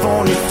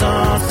California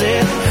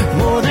sunset,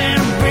 more than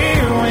a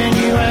beer when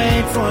you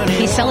ain't 21.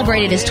 He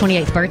celebrated his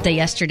 28th birthday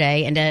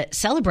yesterday, and to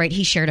celebrate,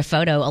 he shared a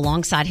photo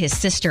alongside his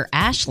sister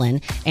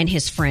Ashlyn and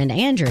his friend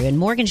Andrew. And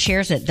Morgan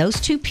shares that those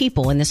two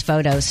people in this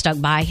photo stuck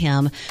by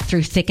him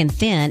through thick and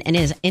thin. And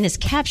in his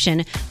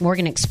caption,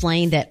 Morgan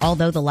explained that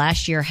although the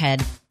last year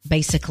had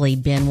basically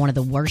been one of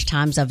the worst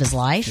times of his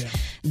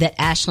life, that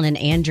Ashlyn and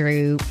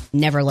Andrew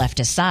never left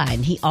his side.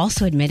 And he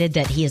also admitted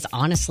that he is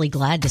honestly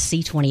glad to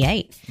see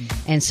 28.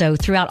 And so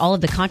throughout all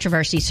of the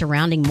controversy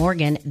surrounding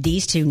Morgan,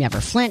 these two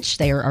never flinched.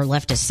 They are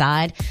left his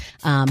side.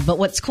 But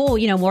what's cool,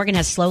 you know, Morgan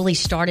has slowly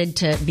started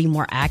to be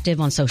more active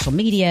on social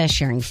media,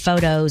 sharing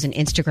photos and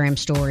Instagram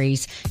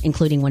stories,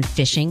 including when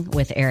fishing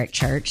with Eric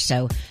Church.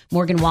 So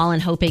Morgan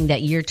Wallen hoping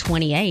that year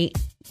 28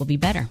 will be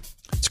better.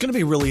 It's going to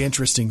be really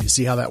interesting to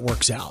see how that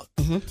works out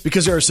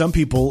because there are some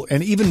people,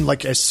 and even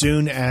like as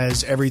soon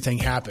as everything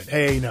happened,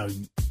 hey, no,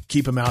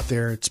 keep him out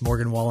there. It's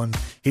Morgan Wallen.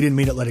 He didn't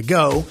mean it. Let it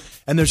go.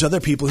 And there's other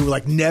people who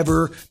like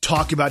never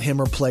talk about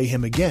him or play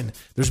him again.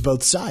 There's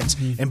both sides,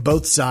 and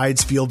both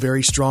sides feel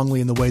very strongly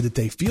in the way that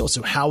they feel.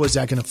 So how is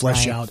that going to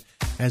flesh out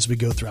as we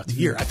go throughout the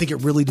year? I think it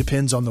really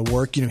depends on the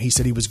work. You know, he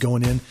said he was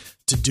going in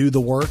to do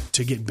the work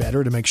to get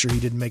better, to make sure he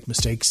didn't make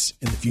mistakes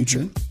in the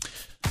future.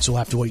 So we'll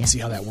have to wait and see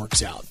how that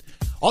works out.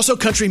 Also,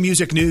 country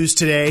music news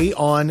today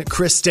on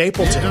Chris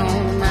Stapleton.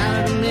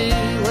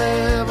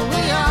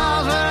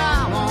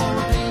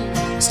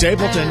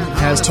 Stapleton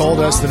has told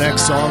us the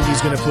next song he's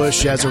going to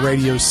push as a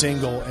radio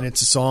single, and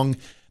it's a song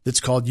that's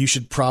called You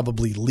Should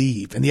Probably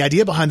Leave. And the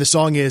idea behind the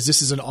song is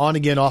this is an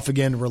on-again,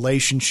 off-again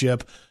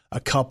relationship,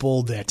 a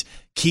couple that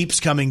keeps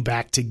coming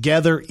back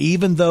together,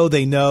 even though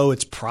they know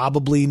it's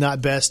probably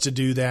not best to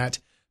do that.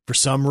 For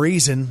some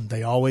reason,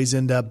 they always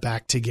end up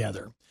back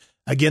together.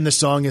 Again, the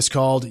song is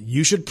called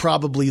You Should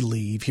Probably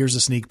Leave. Here's a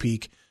sneak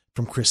peek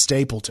from Chris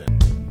Stapleton.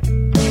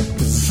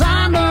 'Cause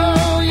I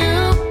know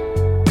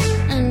you,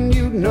 and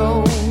you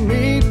know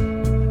me,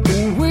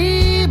 and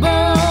we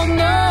both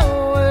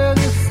know where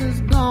this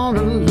is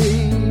gonna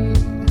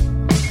lead.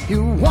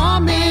 You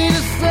want me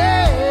to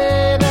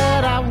say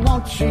that I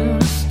want you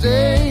to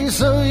stay,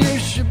 so you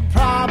should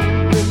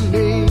probably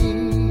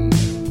leave.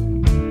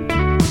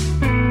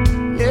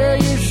 Yeah,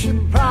 you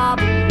should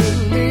probably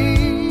leave.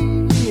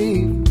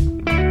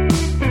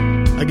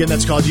 Again,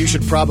 that's called You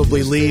Should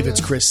Probably Leave. It's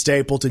Chris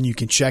Stapleton. You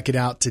can check it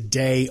out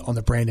today on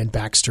the Brandon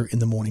Baxter in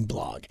the Morning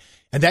blog.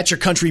 And that's your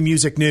country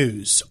music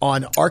news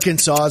on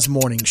Arkansas's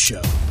Morning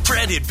Show.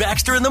 Brandon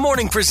Baxter in the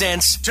Morning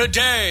presents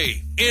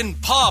Today in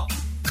Pop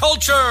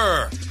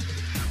Culture.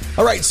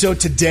 All right, so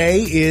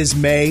today is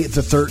May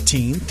the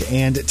 13th,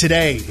 and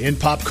today in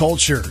pop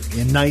culture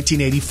in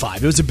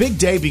 1985. It was a big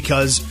day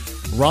because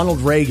Ronald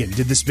Reagan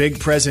did this big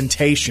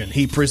presentation.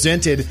 He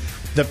presented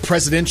the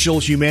Presidential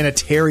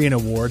Humanitarian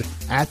Award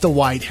at the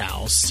White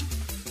House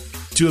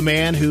to a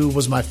man who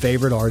was my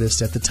favorite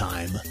artist at the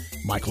time,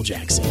 Michael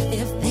Jackson.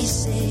 If they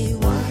say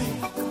why?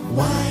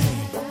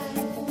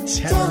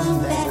 Tell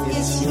them that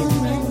it's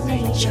human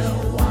nature.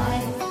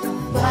 Why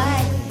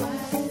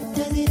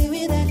does he do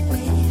it that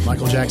way?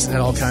 Michael Jackson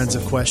had all kinds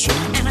of questions.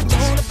 And I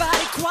told about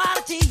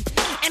equality,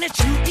 and it's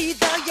you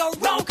either you're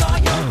wrong or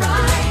you're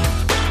right.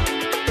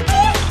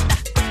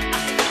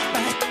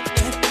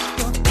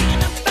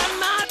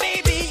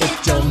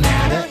 It don't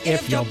matter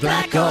if you're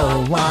black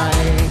or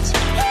white.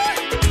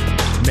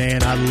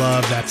 Man, I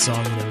love that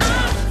song.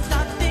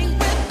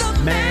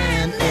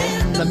 Man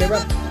in the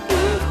mirror.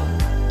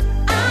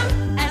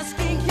 I'm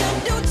asking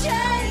him to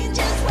change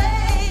his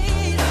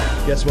ways.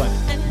 Guess what?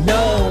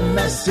 No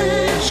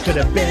message could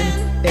have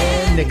been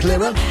any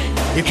clearer.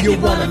 If you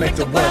want to make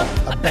the world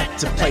a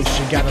better place,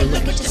 you gotta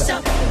look at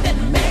yourself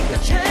and make a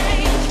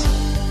change.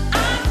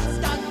 I'm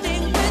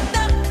starting with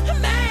the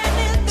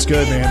man in the It's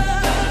good,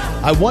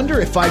 man. I wonder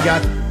if I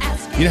got...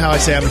 You know how I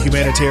say I'm a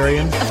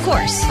humanitarian? Of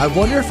course. I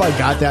wonder if I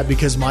got that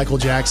because Michael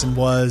Jackson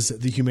was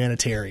the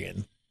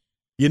humanitarian.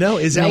 You know,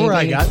 is that where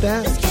I got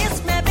that?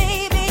 Kiss me,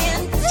 baby,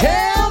 and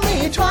Tell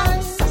me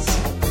twice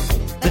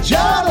that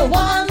you're the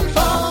one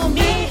for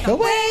me. the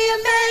way you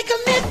make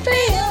me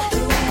feel,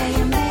 the way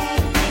you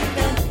make me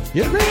feel.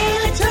 You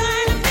really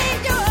Trying to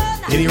make your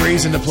Any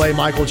reason to play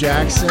Michael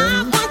Jackson?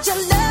 I want to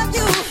love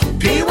you.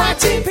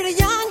 PYT. Pretty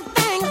young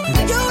thing,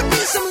 you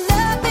need some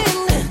loving.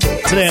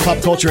 Today in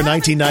Pop Culture in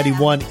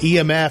 1991,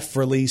 EMF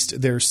released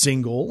their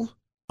single,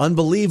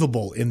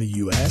 Unbelievable, in the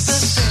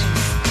U.S.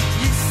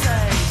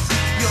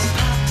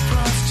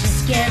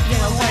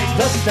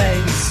 The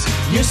things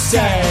you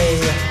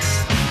say,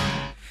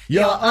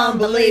 you're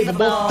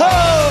unbelievable.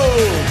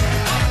 Oh!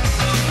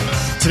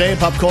 Today in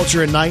Pop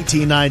Culture in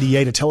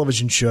 1998, a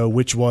television show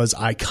which was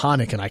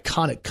iconic, an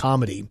iconic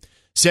comedy,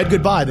 said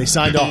goodbye. They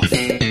signed off.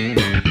 In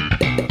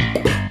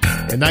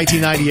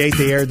 1998,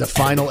 they aired the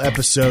final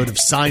episode of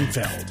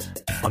Seinfeld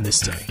on this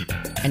day.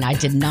 And I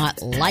did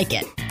not like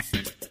it.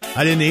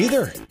 I didn't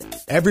either.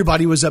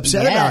 Everybody was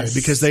upset about it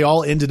because they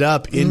all ended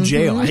up in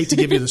jail. I hate to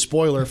give you the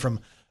spoiler from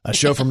a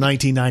show from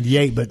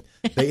 1998, but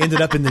they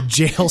ended up in the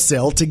jail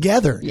cell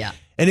together. Yeah.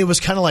 And it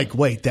was kind of like,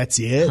 wait, that's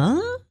it? Huh?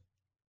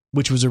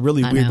 Which was a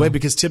really I weird know. way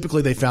because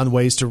typically they found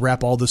ways to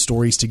wrap all the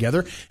stories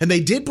together. And they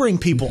did bring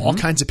people, all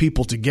kinds of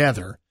people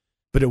together,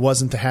 but it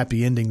wasn't the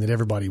happy ending that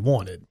everybody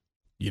wanted,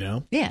 you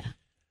know? Yeah.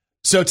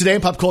 So today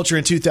in Pop Culture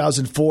in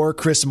 2004,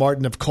 Chris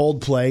Martin of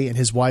Coldplay and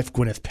his wife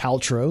Gwyneth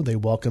Paltrow, they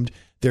welcomed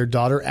their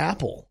daughter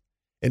Apple.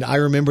 And I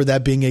remember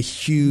that being a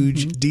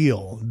huge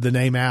deal, the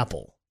name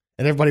Apple.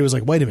 And everybody was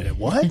like, wait a minute,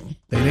 what?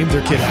 They named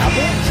their kid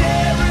Apple?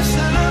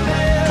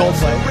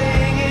 Coldplay.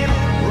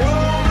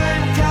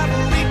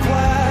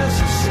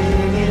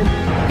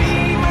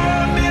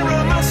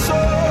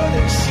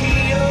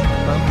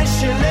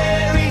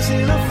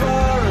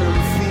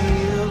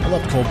 I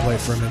loved Coldplay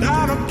for a minute.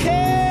 I don't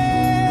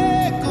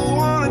care, go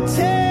on and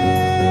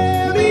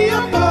tear me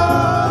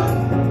apart.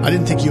 I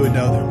didn't think you would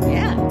know them.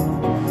 Yeah.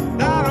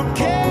 I don't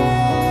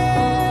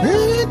care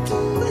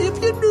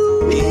if you do.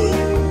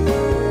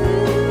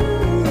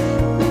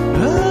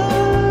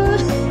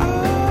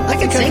 I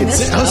think I sing could this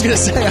sing. I was stuff. going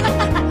to say.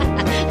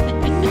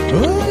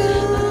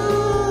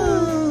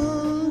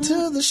 Welcome to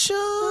the show.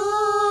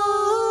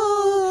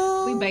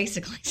 We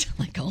basically sound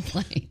like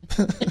Coldplay.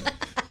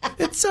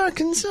 It's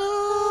Arkansas.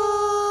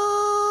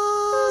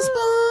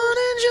 Born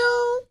and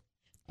Joe.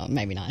 Oh,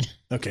 maybe not.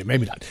 Okay,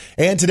 maybe not.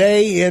 And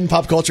today in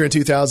Pop Culture in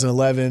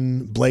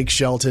 2011, Blake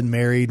Shelton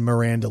married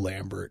Miranda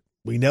Lambert.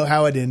 We know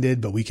how it ended,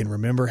 but we can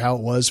remember how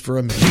it was for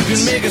a minute. You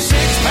can make a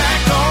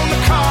six-pack on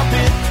the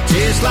carpet,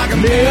 just like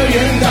 $1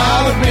 million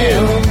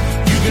bill.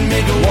 You can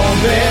make a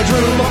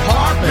one-bedroom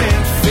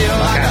apartment feel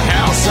like a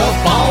house up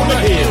on the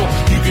hill.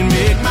 You can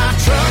make my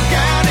truck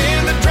out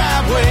in the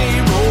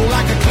driveway roll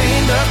like a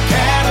cleaned-up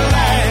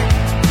Cadillac.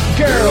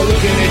 Girl,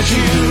 looking at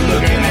you,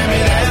 looking at me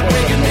that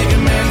way can make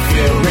a man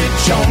feel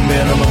rich on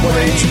minimum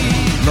wage.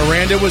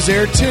 Miranda was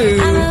there too.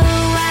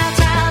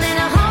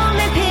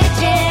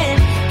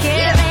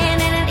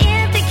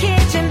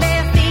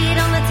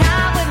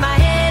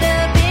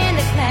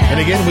 And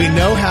again, we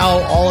know how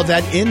all of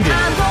that ended.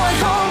 I'm going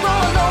home,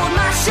 gonna load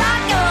my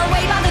shotgun,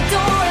 wait by the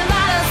door and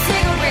light a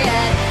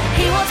cigarette.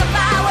 He wants a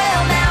fire,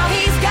 well now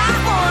he's got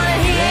one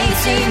and he ain't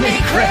seen me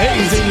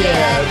crazy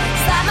yet.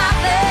 Slapped my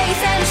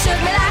face and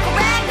shook me like a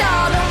rag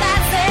doll. Don't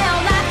that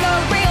sound like a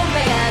real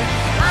man?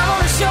 I'm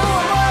gonna show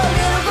him what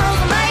little girls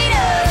are made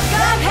of.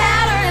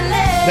 Gunpowder and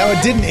lead. Now,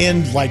 it didn't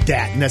end like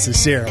that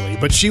necessarily,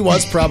 but she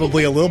was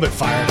probably a little bit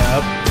fired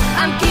up.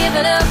 I'm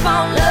giving up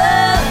on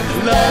love.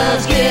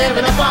 Love's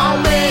giving up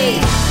on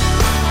me.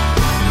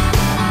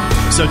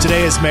 So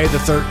today is May the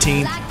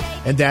 13th,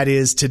 and that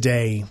is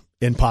today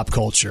in pop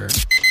culture.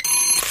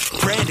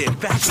 Brandon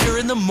Baxter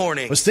in the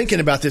morning. I was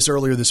thinking about this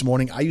earlier this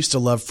morning. I used to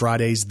love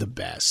Fridays the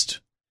best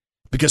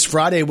because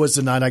Friday was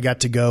the night I got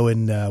to go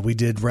and we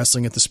did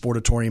wrestling at the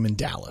Sportatorium in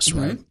Dallas,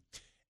 right?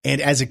 And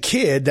as a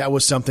kid, that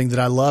was something that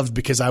I loved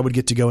because I would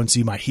get to go and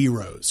see my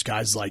heroes,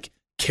 guys like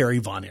Kerry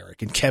Von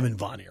Erich and Kevin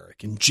Von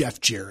Erich and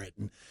Jeff Jarrett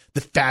and the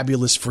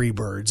Fabulous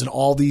Freebirds and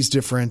all these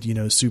different,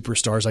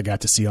 superstars I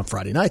got to see on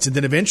Friday nights. And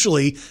then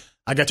eventually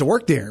I got to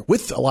work there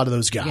with a lot of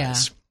those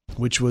guys,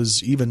 which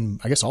was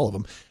even, I guess all of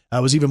them,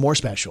 was even more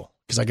special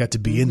because I got to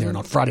be in there. And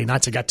on Friday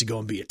nights, I got to go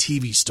and be a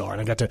TV star and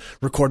I got to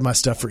record my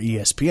stuff for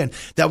ESPN.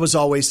 That was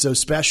always so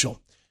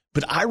special.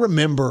 But I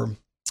remember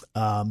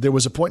there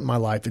was a point in my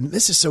life, and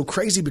this is so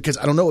crazy because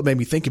I don't know what made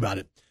me think about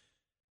it.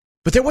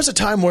 But there was a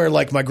time where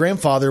like my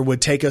grandfather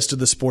would take us to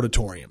the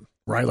Sportatorium,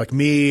 right? Like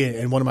me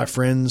and one of my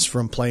friends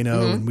from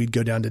Plano, and we'd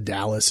go down to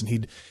Dallas and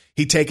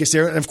he'd take us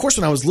there. And of course,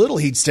 when I was little,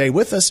 he'd stay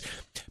with us.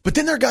 But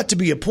then there got to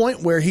be a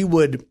point where he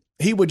would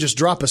just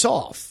drop us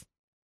off.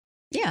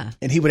 Yeah.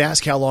 And he would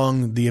ask how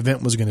long the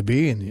event was going to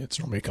be. And it's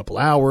normally a couple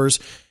hours.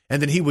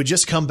 And then he would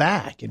just come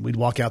back and we'd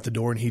walk out the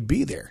door and he'd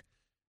be there.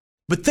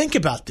 But think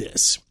about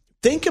this.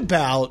 Think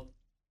about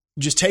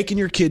just taking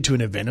your kid to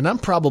an event. And I'm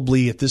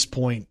probably at this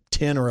point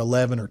 10 or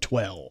 11 or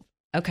 12.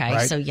 Okay.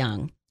 Right? So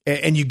young.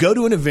 And you go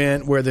to an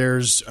event where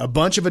there's a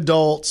bunch of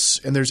adults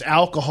and there's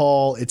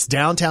alcohol. It's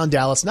downtown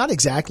Dallas, not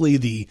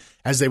exactly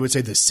as they would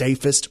say, the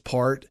safest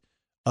part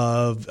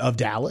of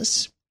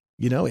Dallas.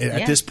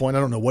 At this point, I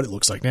don't know what it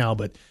looks like now,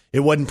 but it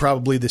wasn't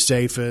probably the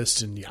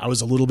safest. And I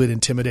was a little bit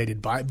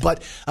intimidated by it.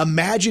 But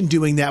imagine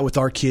doing that with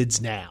our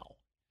kids now.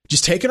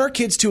 Just taking our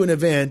kids to an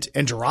event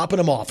and dropping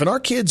them off. And our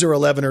kids are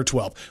 11 or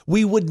 12.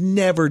 We would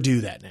never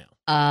do that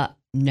now.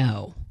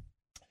 No.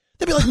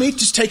 That'd be like me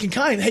just taking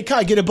Kai. Hey,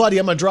 Kai, get a buddy.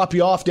 I'm going to drop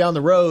you off down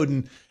the road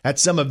and at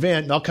some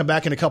event, and I'll come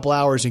back in a couple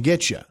hours and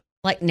get you.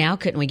 Like now,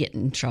 couldn't we get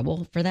in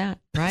trouble for that,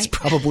 right? It's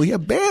probably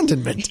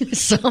abandonment.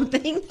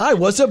 Something. I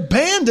was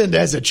abandoned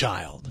as a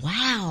child.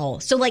 Wow.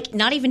 So like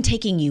not even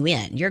taking you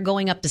in. You're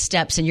going up the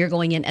steps and you're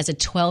going in as a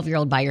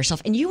 12-year-old by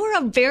yourself. And you were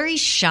a very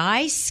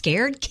shy,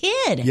 scared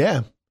kid.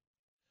 Yeah.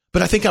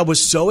 But I think I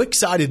was so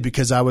excited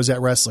because I was at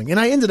wrestling. And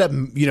I ended up,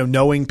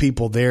 knowing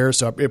people there.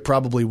 So it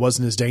probably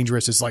wasn't as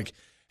dangerous as like,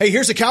 hey,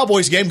 here's a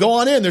Cowboys game. Go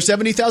on in. There's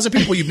 70,000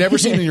 people you've never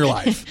seen in your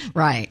life.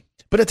 Right.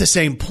 But at the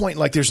same point,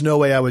 like there's no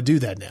way I would do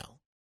that now.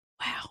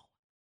 Wow.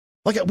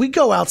 Like we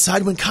go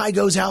outside when Kai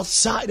goes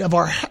outside of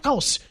our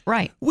house.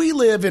 Right. We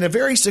live in a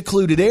very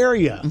secluded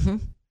area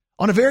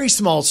on a very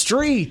small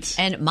street.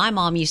 And my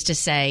mom used to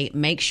say,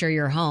 make sure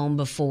you're home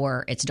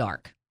before it's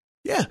dark.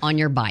 Yeah. On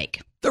your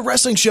bike. The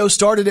wrestling show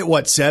started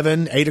at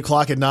 7, 8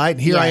 o'clock at night.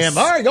 And here I am.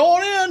 All right, go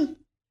on in.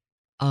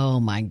 Oh,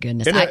 my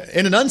goodness.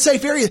 In an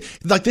unsafe area,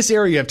 like this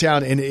area of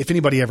town. And if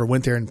anybody ever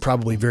went there, and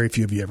probably very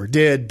few of you ever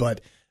did, but,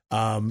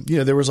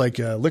 there was like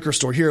a liquor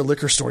store here,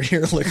 liquor store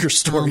here, liquor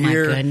store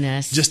here. Oh, my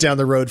goodness. Just down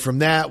the road from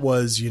that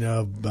was,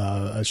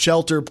 a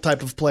shelter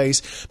type of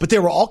place. But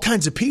there were all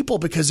kinds of people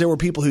because there were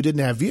people who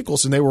didn't have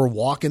vehicles and they were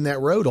walking that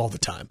road all the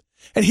time.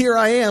 And here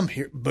I am,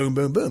 boom,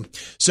 boom, boom.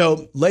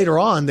 So later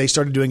on, they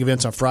started doing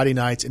events on Friday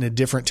nights and a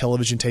different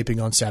television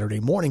taping on Saturday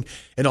morning.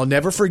 And I'll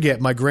never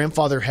forget, my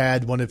grandfather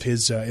had one of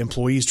his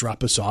employees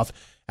drop us off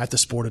at the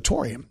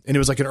Sportatorium. And it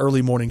was like an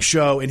early morning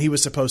show, and he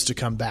was supposed to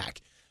come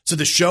back. So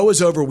the show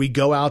is over. We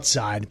go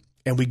outside,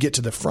 and we get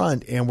to the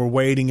front, and we're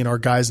waiting, and our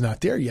guy's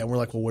not there yet. And we're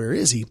like, well, where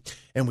is he?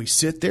 And we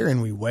sit there,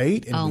 and we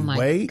wait, and we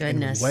wait, and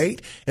we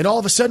wait. And all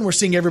of a sudden, we're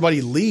seeing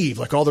everybody leave.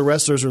 Like all the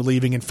wrestlers are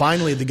leaving. And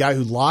finally, the guy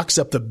who locks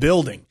up the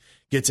building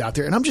gets out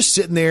there, and I'm just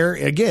sitting there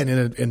again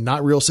in a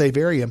not real safe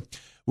area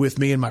with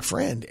me and my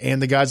friend.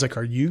 And the guy's like,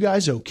 are you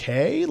guys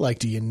okay? Like,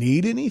 do you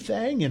need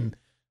anything? And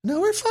no,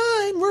 we're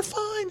fine. We're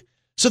fine.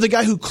 So the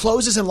guy who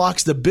closes and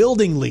locks the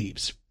building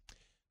leaves.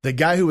 The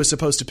guy who was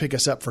supposed to pick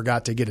us up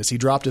forgot to get us. He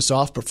dropped us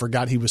off, but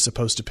forgot he was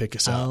supposed to pick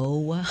us up.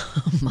 Oh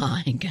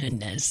my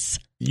goodness.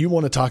 You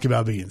want to talk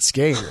about being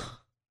scared.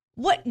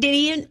 What did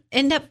he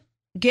end up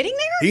getting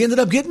there? He ended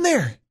up getting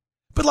there.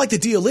 But like the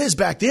deal is,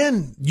 back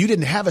then, you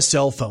didn't have a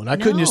cell phone. I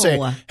couldn't just say,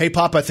 hey,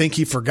 Pop, I think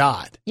he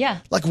forgot. Yeah.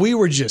 Like we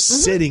were just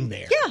sitting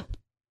there. Yeah. And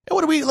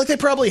what do we, like they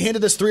probably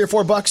handed us $3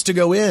 or $4 to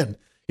go in.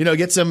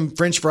 Get some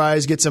French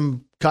fries, get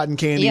some cotton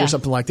candy or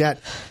something like that.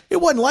 It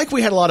wasn't like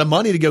we had a lot of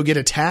money to go get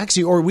a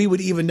taxi or we would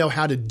even know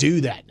how to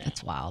do that now.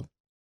 That's wild.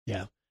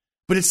 Yeah.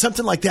 But it's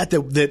something like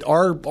that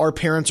our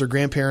parents or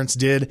grandparents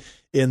did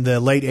in the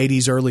late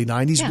 80s, early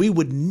 90s. Yeah. We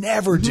would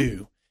never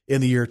do in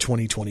the year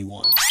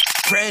 2021.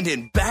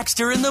 Brandon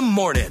Baxter in the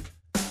morning.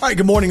 All right,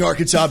 good morning,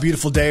 Arkansas.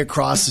 Beautiful day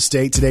across the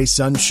state today.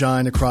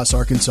 Sunshine across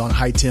Arkansas and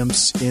high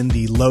temps in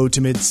the low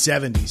to mid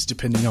 70s,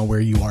 depending on where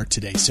you are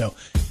today. So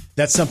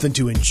that's something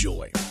to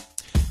enjoy.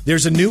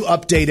 There's a new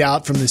update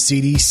out from the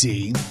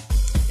CDC,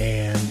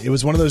 and it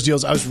was one of those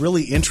deals. I was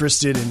really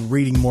interested in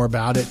reading more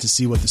about it to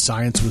see what the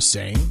science was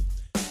saying.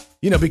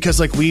 Because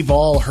like we've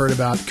all heard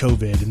about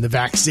COVID and the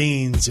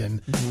vaccines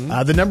and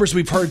the numbers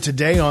we've heard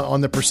today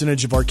on the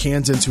percentage of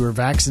Arkansans who are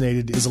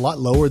vaccinated is a lot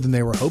lower than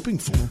they were hoping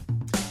for,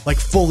 like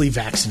fully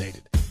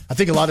vaccinated. I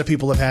think a lot of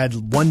people have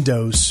had one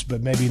dose,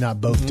 but maybe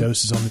not both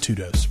doses on the 2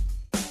 dose.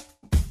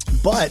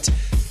 But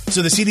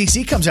so the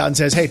CDC comes out and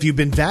says, hey, if you've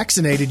been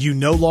vaccinated, you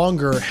no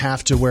longer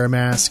have to wear a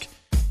mask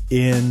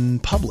in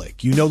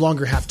public. You no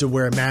longer have to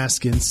wear a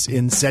mask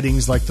in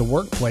settings like the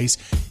workplace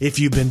if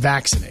you've been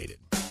vaccinated.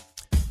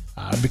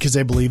 because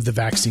they believe the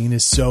vaccine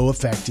is so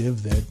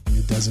effective that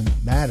it doesn't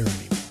matter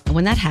anymore.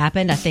 When that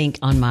happened, I think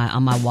on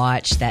my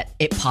watch that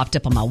it popped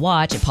up on my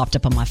watch, it popped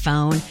up on my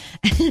phone.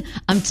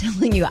 I'm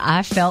telling you,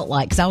 I felt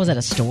like, because I was at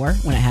a store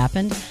when it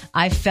happened,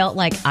 I felt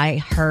like I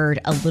heard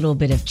a little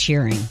bit of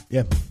cheering.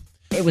 Yeah.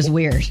 It was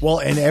weird. Well,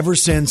 and ever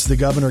since the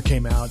governor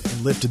came out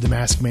and lifted the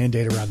mask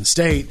mandate around the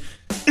state,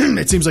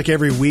 it seems like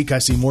every week I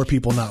see more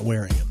people not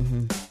wearing them.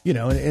 Mm-hmm. You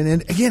know,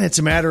 and again, it's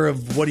a matter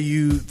of what do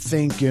you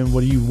think and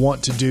what do you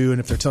want to do,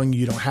 and if they're telling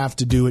you don't have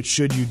to do it,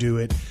 should you do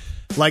it?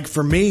 Like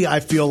for me,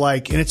 I feel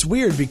like, and it's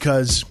weird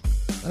because,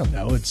 I don't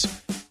know,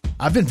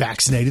 I've been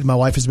vaccinated. My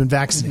wife has been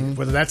vaccinated. Mm-hmm.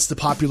 Whether that's the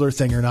popular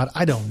thing or not,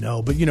 I don't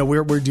know. But, you know,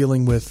 we're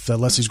dealing with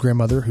Leslie's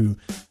grandmother who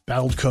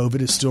battled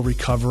COVID, is still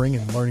recovering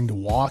and learning to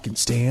walk and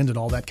stand and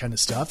all that kind of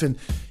stuff. And,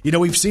 you know,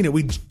 we've seen it.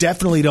 We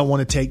definitely don't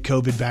want to take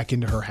COVID back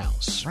into her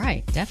house.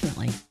 Right,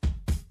 definitely.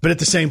 But at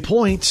the same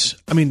point,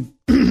 I mean,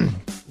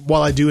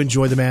 while I do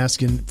enjoy the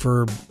mask and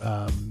for,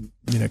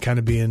 you know, kind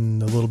of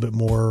being a little bit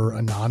more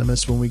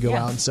anonymous when we go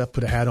out and stuff,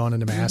 put a hat on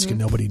and a mask and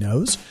nobody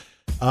knows.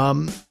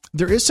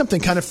 There is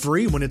something kind of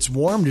free when it's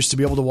warm just to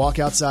be able to walk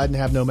outside and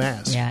have no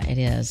mask. Yeah, it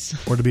is.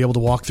 Or to be able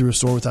to walk through a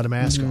store without a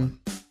mask on.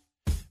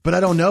 But I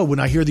don't know. When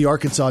I hear the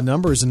Arkansas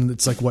numbers and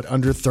it's like, what,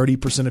 under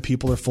 30% of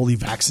people are fully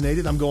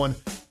vaccinated, I'm going,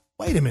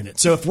 wait a minute.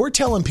 So if we're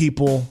telling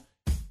people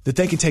that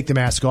they can take the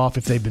mask off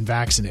if they've been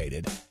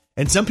vaccinated,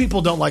 and some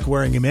people don't like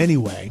wearing them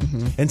anyway,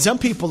 and some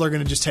people are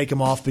going to just take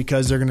them off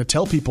because they're going to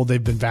tell people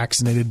they've been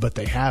vaccinated, but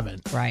they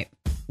haven't. Right.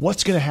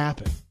 What's going to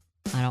happen?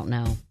 I don't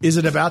know. Is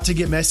it about to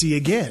get messy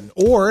again?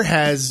 Or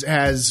has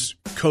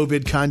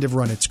COVID kind of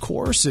run its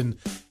course? And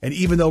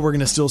even though we're going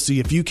to still see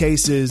a few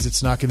cases,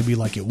 it's not going to be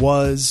like it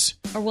was.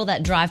 Or will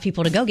that drive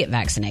people to go get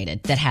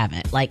vaccinated that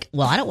haven't? Like,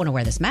 well, I don't want to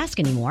wear this mask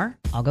anymore.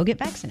 I'll go get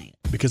vaccinated.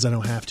 Because I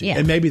don't have to. Yeah.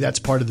 And maybe that's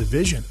part of the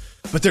vision.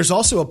 But there's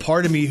also a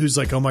part of me who's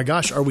like, oh my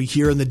gosh, are we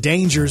here in the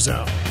danger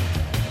zone?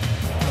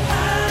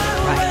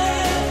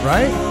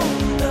 Right?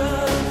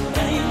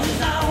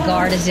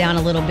 Guard is down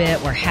a little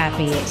bit. We're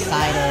happy,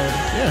 excited.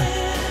 Yeah.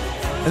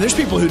 And there's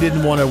people who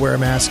didn't want to wear a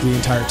mask the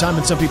entire time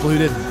and some people who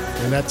didn't.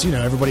 And that's, you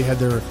know, everybody had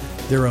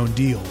their own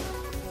deal.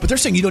 But they're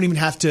saying you don't even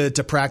have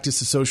to practice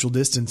the social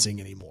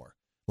distancing anymore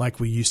like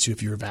we used to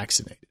if you were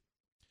vaccinated.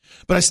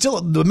 But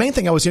the main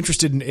thing I was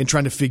interested in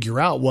trying to figure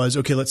out was,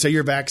 okay, let's say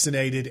you're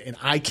vaccinated and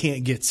I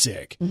can't get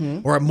sick.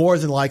 Or more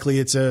than likely,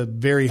 it's a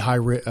very high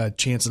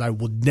chance that I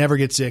will never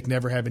get sick,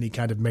 never have any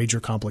kind of major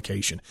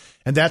complication.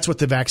 And that's what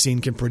the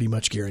vaccine can pretty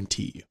much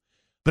guarantee you.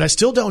 But I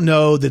still don't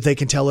know that they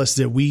can tell us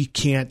that we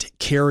can't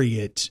carry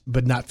it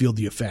but not feel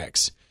the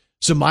effects.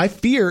 So my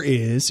fear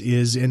is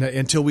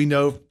until we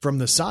know from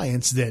the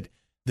science that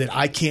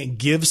I can't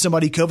give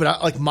somebody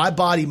COVID, like my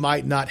body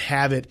might not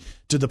have it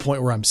to the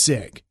point where I'm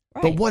sick.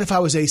 Right. But what if I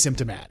was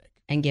asymptomatic?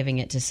 And giving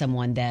it to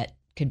someone that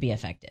could be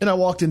affected. And I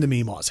walked into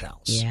Meemaw's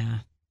house. Yeah.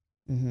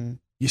 Mm-hmm.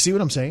 You see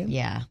what I'm saying?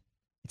 Yeah.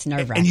 It's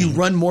nerve-wracking. And you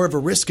run more of a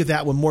risk of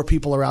that when more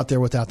people are out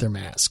there without their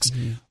masks.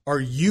 Are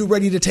you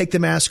ready to take the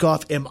mask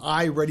off? Am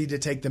I ready to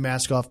take the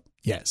mask off?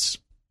 Yes.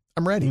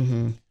 I'm ready.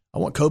 I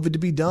want COVID to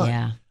be done.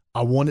 Yeah.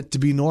 I want it to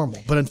be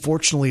normal. But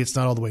unfortunately, it's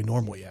not all the way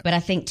normal yet. But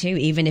I think, too,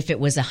 even if it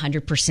was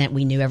 100%,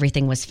 we knew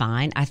everything was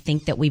fine, I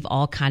think that we've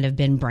all kind of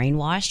been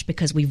brainwashed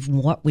because we've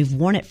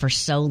worn it for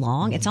so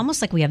long. It's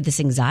almost like we have this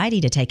anxiety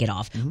to take it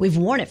off. We've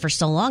worn it for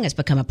so long. It's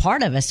become a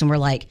part of us. And we're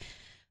like,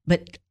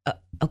 but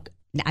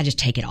I just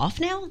take it off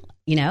now?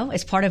 You know,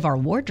 it's part of our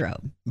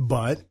wardrobe.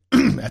 But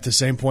at the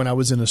same point, I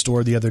was in a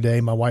store the other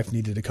day. My wife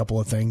needed a couple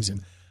of things.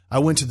 And I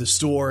went to the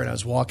store and I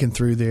was walking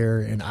through there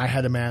and I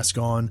had a mask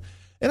on.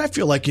 And I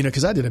feel like, you know,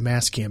 because I did a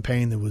mask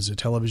campaign that was a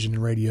television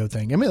and radio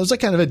thing. I mean, it was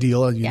like kind of a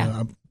deal. You know,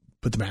 I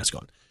put the mask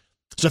on.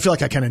 So I feel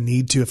like I kind of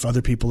need to if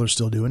other people are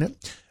still doing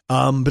it.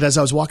 But as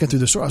I was walking through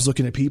the store, I was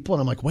looking at people and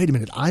I'm like, wait a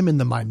minute, I'm in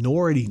the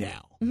minority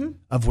now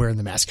of wearing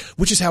the mask,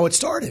 which is how it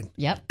started.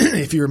 Yep.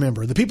 If you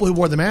remember, the people who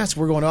wore the mask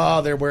were going,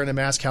 oh, they're wearing a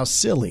mask. How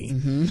silly.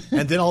 And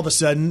then all of a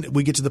sudden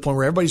we get to the point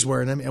where everybody's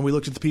wearing them. And we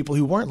looked at the people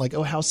who weren't like,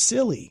 oh, how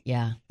silly.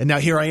 Yeah. And now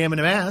here I am in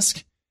a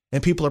mask.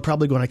 And people are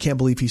probably going, I can't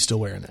believe he's still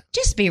wearing it.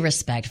 Just be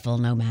respectful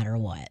no matter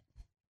what.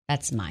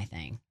 That's my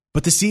thing.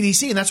 But the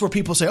CDC, and that's where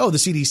people say, oh, the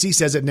CDC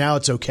says it, now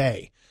it's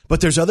okay.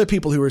 But there's other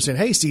people who are saying,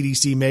 hey,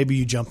 CDC, maybe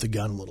you jumped the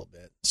gun a little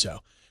bit. So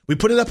we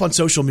put it up on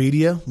social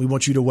media. We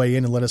want you to weigh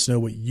in and let us know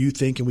what you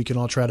think, and we can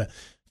all try to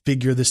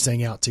figure this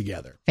thing out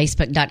together.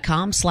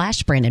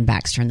 Facebook.com/Brandon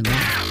Baxter in the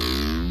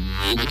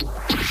morning.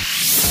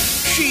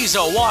 She's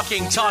a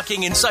walking,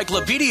 talking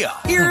encyclopedia.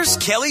 Here's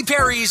Kelly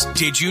Perry's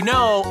Did You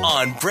Know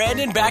on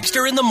Brandon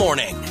Baxter in the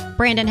Morning.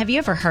 Brandon, have you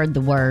ever heard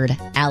the word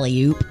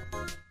alley-oop?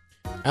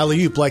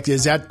 Alley-oop, like,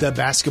 is that the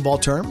basketball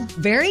term?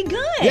 Very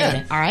good.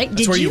 Yeah. All right.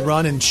 That's where you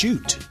run and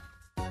shoot.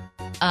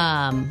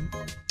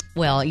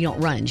 Well, you don't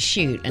run and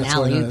shoot. An That's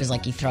what alley-oop it is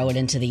like you throw it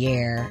into the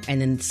air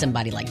and then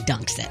somebody like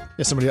dunks it.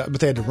 Yeah, but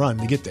they had to run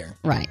to get there.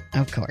 Right,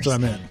 of course. That's what I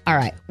meant. All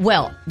right.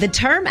 Well, the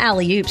term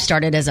alley-oop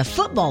started as a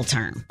football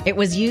term. It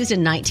was used in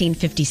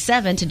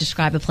 1957 to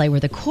describe a play where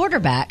the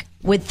quarterback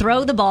would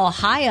throw the ball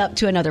high up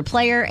to another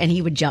player and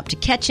he would jump to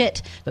catch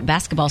it. But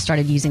basketball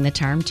started using the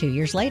term 2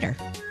 years later.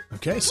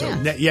 Okay, so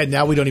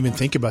now we don't even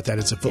think about that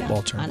as a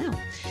football term. I know.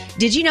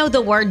 Did you know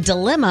the word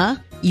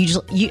dilemma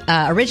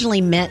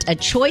originally meant a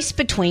choice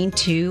between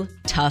two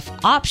tough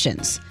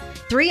options?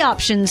 3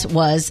 options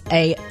was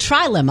a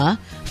trilemma,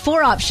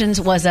 4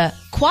 options was a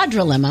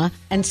quadrilemma,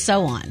 and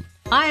so on.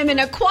 I am in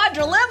a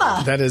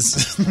quadrilemma. That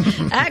is...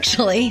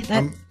 Actually,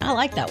 I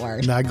like that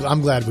word. No,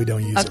 I'm glad we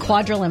don't use it. A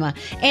quadrilemma.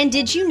 And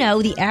did you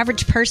know the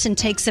average person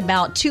takes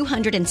about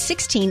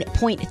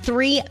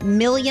 216.3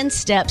 million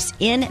steps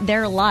in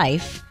their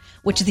life,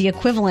 which is the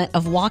equivalent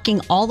of walking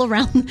all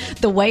around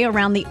the way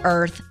around the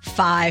earth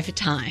 5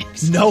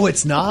 times. No,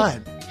 it's not.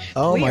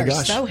 Oh, we my are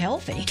gosh. so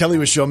healthy. Kelly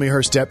was showing me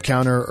her step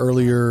counter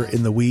earlier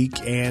in the week,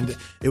 and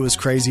it was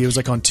crazy. It was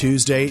like on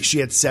Tuesday, she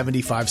had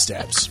 75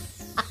 steps.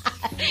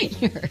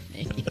 You're an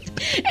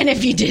idiot. And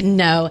if you didn't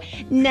know,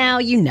 now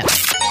you know.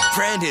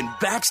 Brandon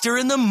Baxter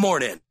in the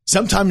morning.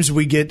 Sometimes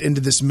we get into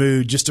this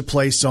mood just to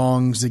play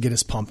songs that get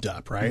us pumped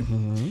up, right?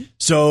 Mm-hmm.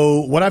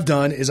 So what I've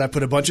done is I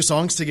put a bunch of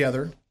songs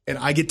together, and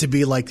I get to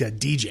be like a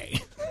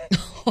DJ.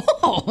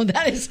 Oh,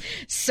 that is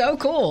so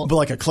cool. But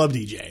like a club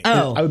DJ.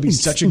 Oh. I would be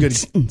such a good...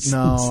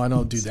 No, I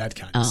don't do that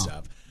kind of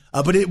stuff.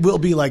 But it will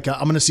be like,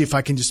 I'm going to see if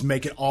I can just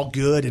make it all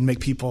good and make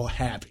people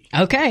happy.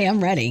 Okay,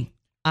 I'm ready.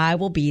 I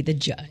will be the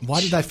judge. Why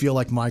did I feel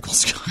like Michael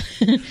Scott?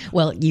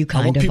 Well, you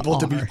kind of I want people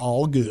are. to be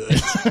all good.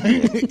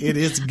 It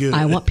is good.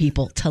 I want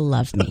people to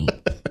love me.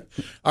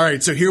 All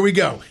right, so here we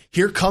go.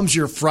 Here comes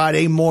your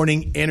Friday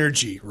morning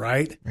energy,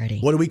 right? Ready.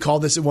 What do we call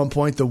this at one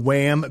point? The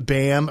Wham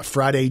Bam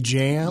Friday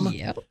Jam?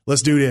 Yep.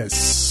 Let's do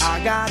this.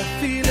 I got a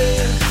feeling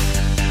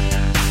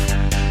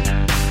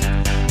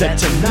that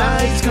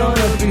tonight's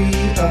gonna be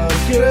a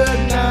good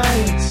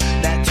night.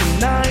 That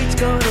tonight's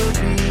gonna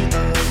be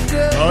a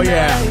good Oh,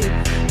 yeah. night.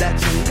 That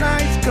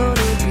tonight's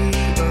gonna be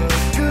a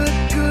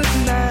good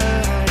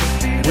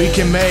night. We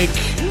can make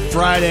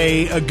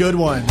Friday a good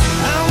one. I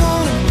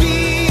wanna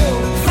be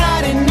your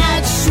Friday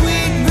night,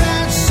 sweet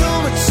bright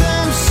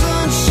summertime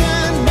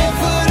sunshine,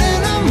 barefoot in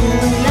the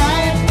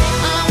moonlight.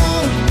 I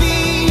wanna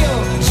be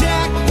your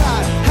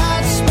jackpot,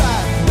 hot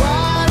spot,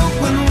 wide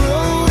open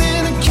road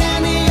in a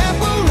candy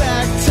apple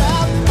rack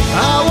top.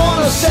 I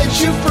wanna set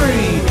you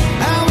free.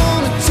 I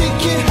wanna take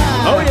you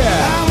high. Oh,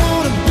 yeah.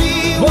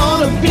 I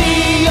wanna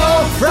be your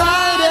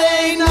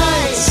Friday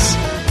nights.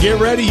 Get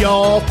ready,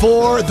 y'all,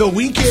 for the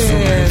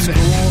weekend.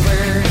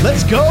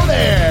 Let's go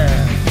there.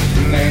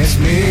 Let's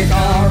make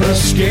our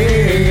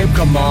escape.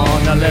 Come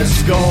on, now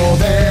let's go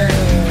there.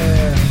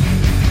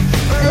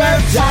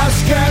 Let's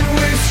ask and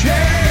we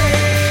say,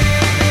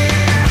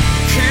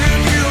 can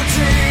you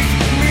take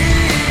me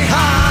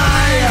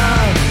higher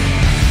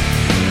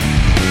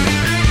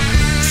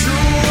to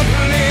a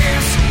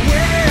place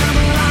where I'm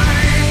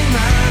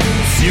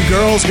lying? You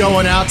girls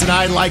going out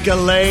tonight like a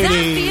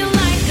lady.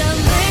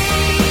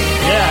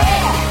 Yeah.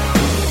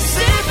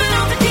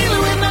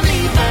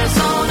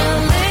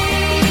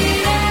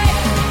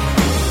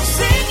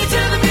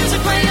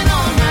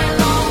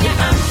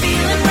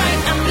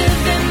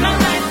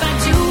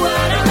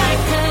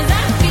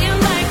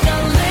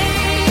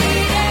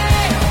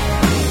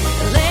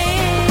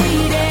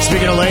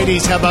 Speaking of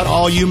ladies, how about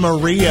all you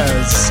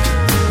Marias?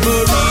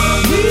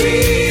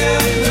 Maria,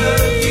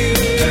 love you,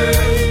 girl.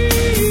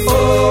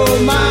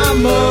 Oh, my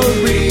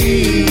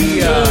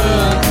Maria.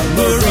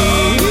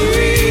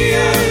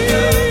 Maria,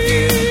 love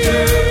you,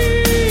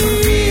 girl.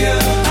 Maria,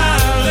 I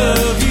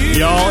love you.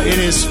 Y'all, it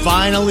is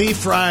finally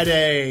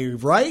Friday,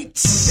 right?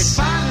 It's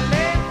finally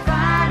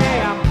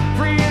Friday, I'm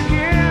free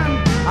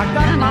again. I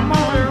got my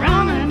motor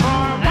running for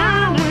a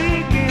long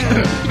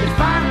weekend. It's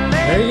finally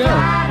There you go.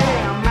 Friday,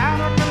 I'm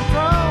out of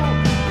control.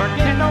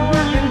 Forget the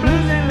working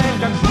blues and they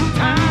got some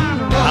time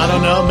to roll. I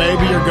don't know,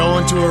 maybe you're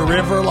going to a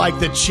river like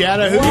the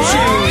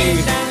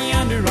Chattahoochee. Down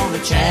yonder on the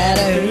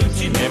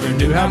Chattahoochee, never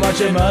knew how much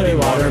that muddy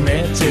water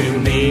meant to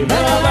me. But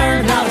I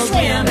learned how to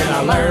swim and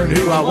I learned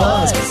who I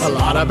was. A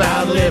lot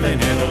about living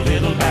and a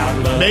little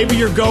about love. Maybe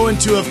you're going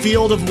to a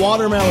field of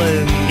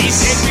watermelons. He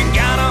said you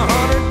got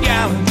 100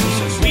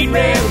 gallons of sweet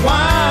red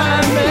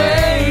wine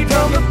made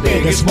from the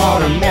biggest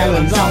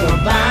watermelons on the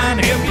vine.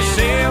 Help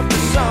yourself to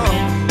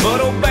some,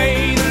 but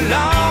obey the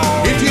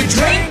law. If you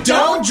drink,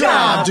 don't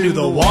drive. Do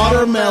the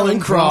watermelon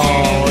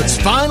crawl. It's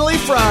finally All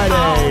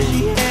Friday.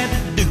 she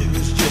had to do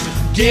was just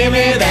give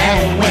me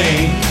that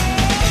wing.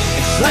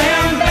 And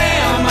slam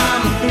bam,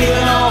 I'm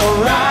feeling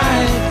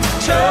alright.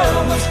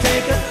 Troubles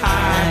take a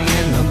high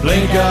in the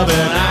blink of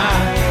an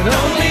eye.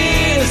 Don't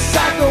need a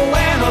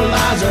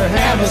psychoanalyze or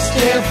have a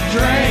stiff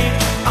drink.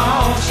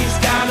 All she's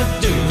gotta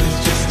do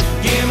is just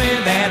give me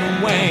that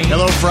wing.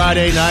 Hello,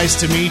 Friday. Nice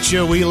to meet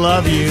you. We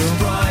love you.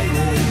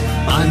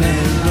 I'm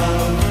in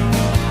love.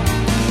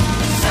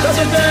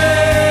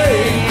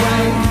 Saturday,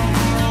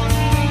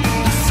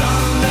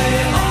 Sunday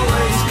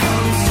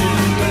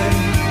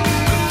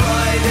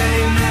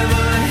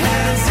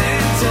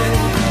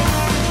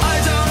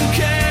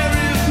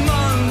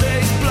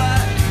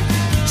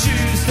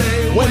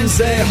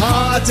Wednesday,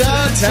 heart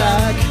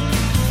attack.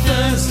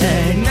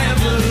 Thursday,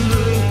 never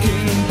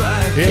looking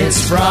back.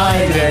 It's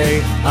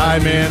Friday,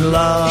 I'm in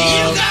love.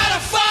 You gotta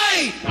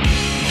fight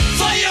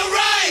for your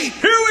right.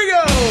 Here we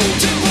go.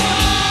 To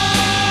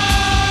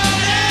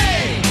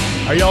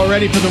party. Are y'all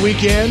ready for the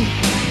weekend?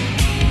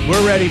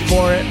 We're ready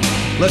for it.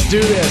 Let's do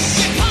this.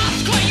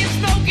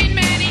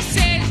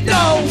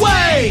 No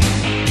way!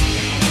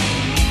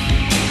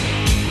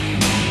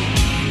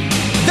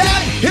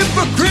 That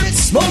hypocrite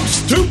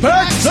smokes 2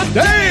 packs a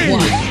day!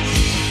 What?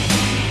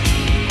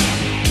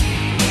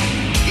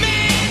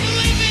 Man,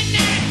 living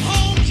at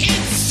home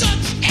is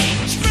such a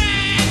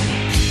drag.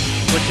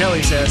 What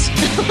Kelly says.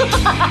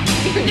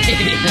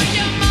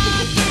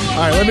 All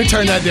right, let me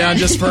turn that down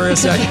just for a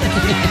second.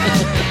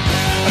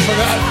 I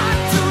forgot.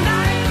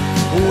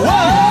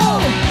 Whoa!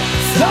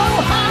 So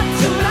hot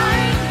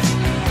tonight.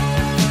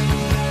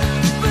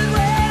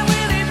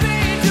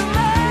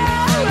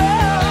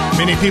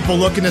 Many people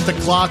looking at the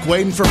clock,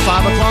 waiting for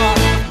 5 o'clock.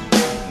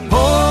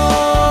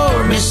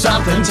 Pour me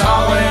something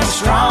tall and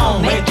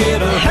strong. Make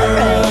it a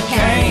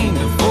hurricane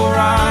before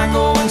I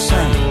go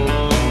insane.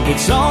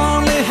 It's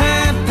only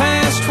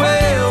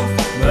 12:30,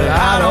 but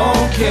I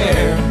don't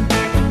care.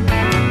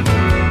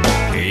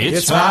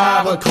 It's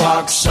 5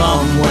 o'clock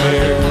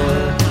somewhere.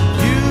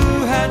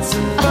 You had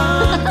some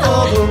fun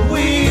for the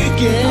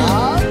weekend.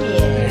 Oh,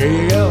 yeah. Here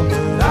you go.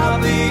 I'll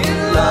be in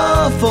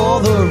love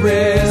for the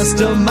rest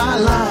of my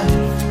life.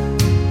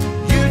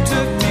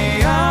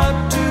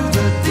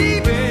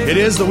 It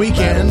is the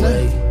weekend.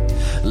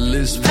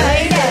 Let's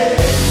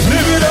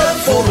live it up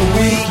for the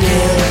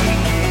weekend.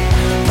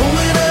 Pull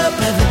it up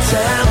every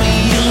time we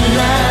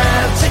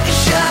alive. Take a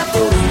shot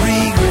for the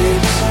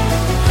regrets.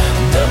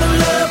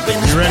 Double up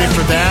and You ready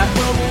for that?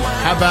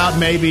 How about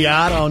maybe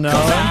I don't know?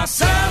 I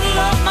saddle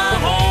up my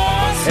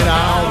horse And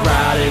I'll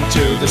ride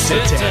into the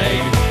city.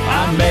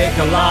 I make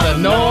a lot of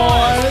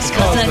noise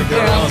cause the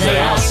girls, they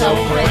are so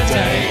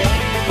pretty.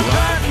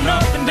 riding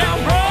up and down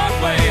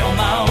Broadway on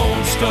my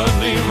old stud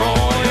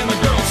Leroy.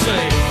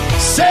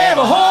 Save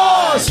a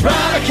horse,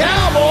 ride a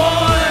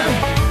cowboy.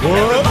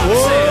 Whoop,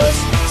 whoop.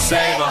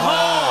 Save a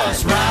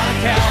horse, ride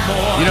a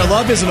cowboy. You know,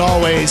 love isn't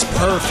always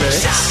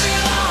perfect.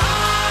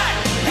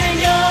 And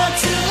you're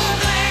to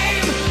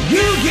blame.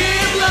 You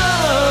give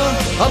love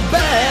a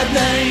bad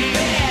name.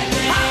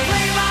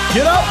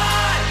 Get up.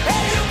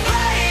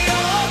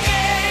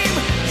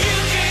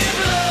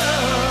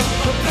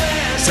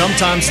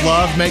 Sometimes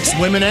love makes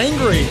women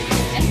angry.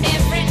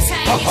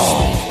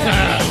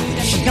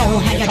 Know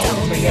how you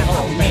told me you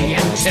hold me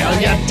until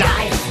you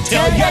die.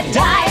 Till you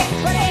die.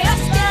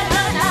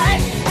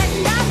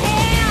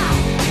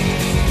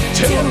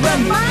 To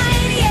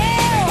Remind you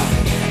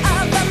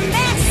of the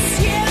mess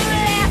you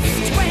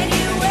left when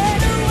you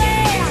went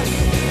away.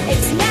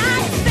 It's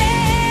not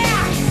fair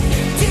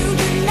to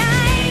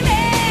deny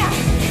me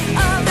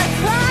of the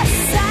cross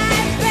I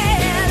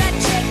bear that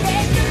you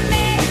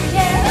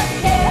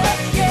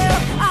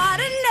ought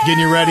to know.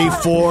 Getting you ready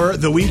for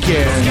the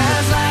weekend.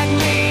 guys like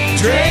me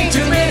drink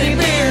too many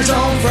beers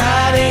on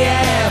Friday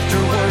after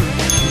work.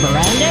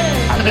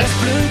 Our best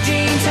blue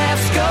jeans have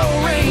skull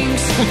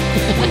rings.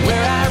 We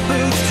wear our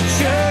boots to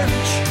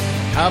church.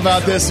 How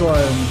about this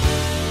one?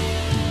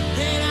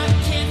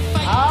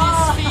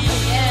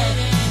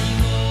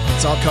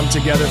 Let's all come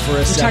together for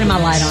a second. turning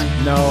my light on.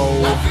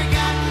 No.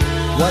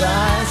 What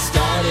I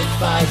started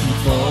fighting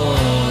for.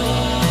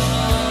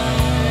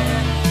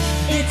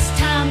 It's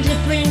time to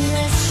bring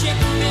this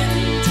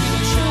shipment to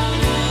shore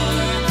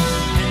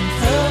and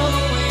throw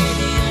away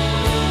the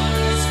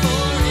oars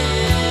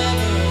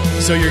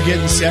forever. So you're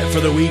getting set for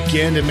the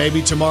weekend and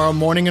maybe tomorrow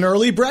morning an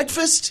early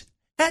breakfast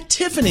at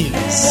Tiffany's.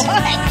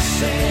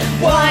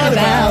 What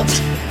about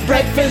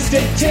breakfast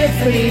at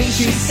Tiffany's?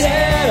 She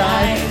said,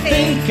 I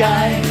think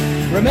I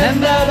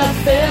remember the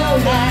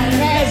film, and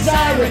as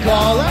I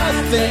recall, I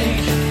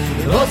think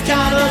we both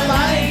kind of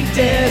liked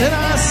it. And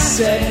I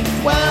said,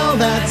 well,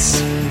 that's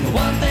the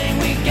one thing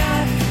we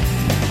got.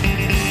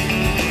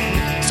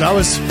 So I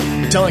was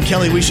telling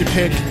Kelly we should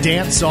pick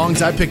dance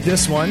songs. I picked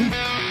this one.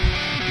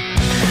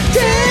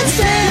 Dance,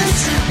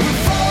 dance.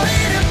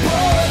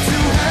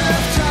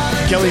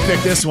 Kelly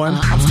picked this one.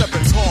 I'm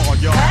stepping tall,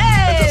 y'all.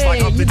 Hey, And just like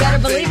Humpty you better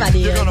Dumpty, believe I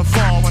did. You're gonna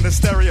fall when the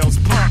stereos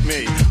pump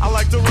me. I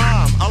like to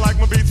rhyme. I like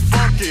my beats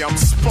funky. I'm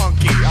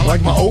spunky. I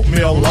Like my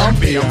oatmeal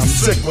lumpy. I'm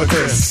sick with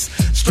this.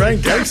 Straight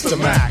gangsta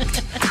Mac.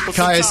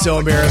 Kai is so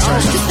embarrassed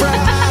right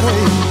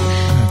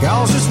now.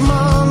 Cause it's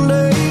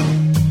Monday,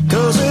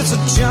 cause it's a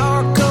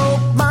charcoal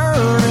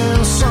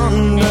burning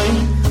Sunday.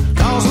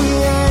 Cause we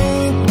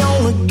ain't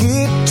gonna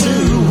get to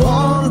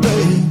one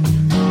day.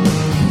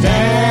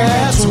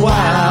 That's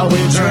why we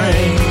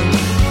drink.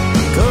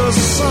 Cause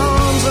the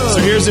sun's up. So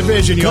here's the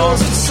vision, y'all.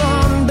 Cause it's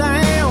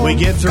sundown. We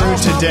get through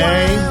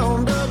today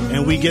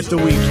and we get the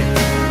weekend.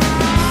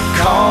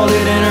 Call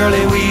it an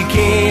early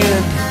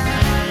weekend.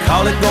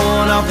 Call it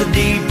going off the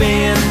deep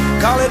end.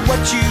 Call it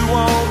what you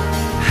want.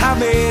 I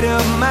made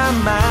up my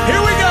mind. Here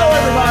we go,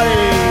 everybody.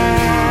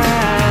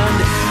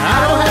 I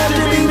don't have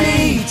to be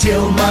me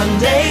till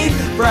Monday,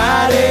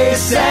 Friday,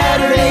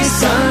 Saturday,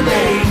 Sunday.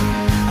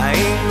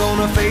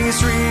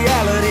 face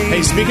reality.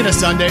 Hey, speaking of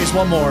Sundays,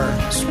 one more.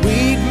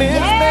 Sweet Miss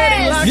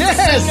Betty likes Yes.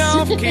 to sing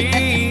off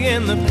key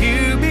in the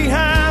pew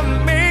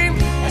behind me.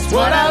 That's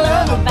what I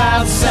love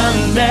about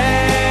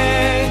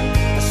Sunday.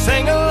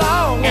 Sing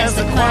along as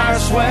the choir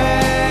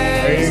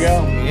sways. There you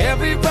go.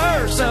 Every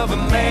verse of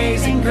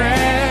Amazing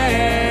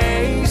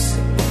Grace.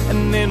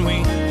 And then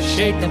we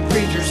shake the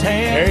preacher's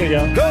hand. There you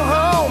go. Go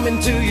home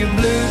into your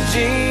blue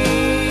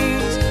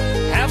jeans.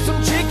 Have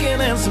some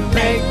chicken and some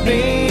baked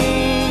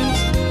beans.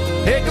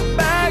 Pick a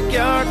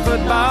backyard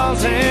football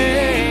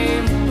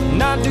team.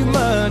 Not do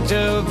much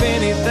of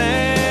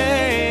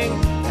anything.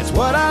 That's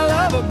what I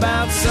love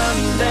about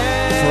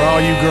Sunday. For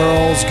all you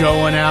girls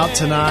going out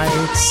tonight. In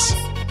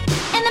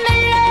the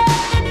middle of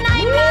the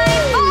night,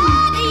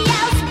 everybody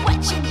else,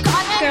 what you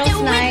gonna Girls' do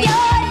with night.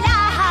 your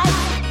life?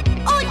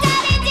 Oh,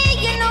 Daddy, do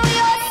you know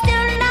you're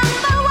still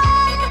number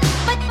one?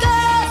 But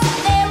girls,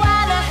 they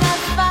wanna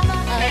have fun.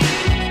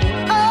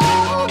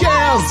 Oh,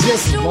 Girls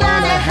just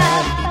wanna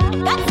have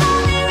fun. That's all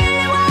we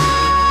really want.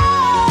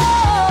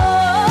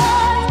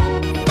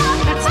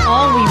 That's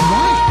all we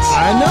want.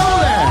 I know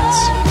that.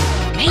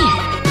 Man.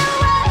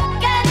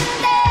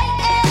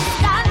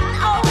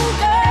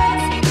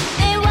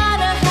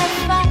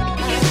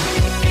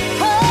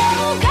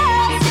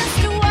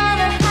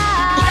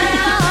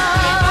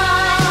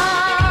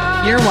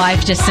 Your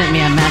wife just sent me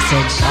a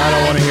message. I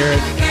don't want to hear it.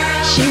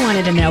 She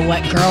wanted to know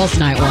what girls'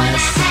 night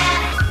was.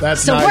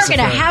 That's So nice we're of going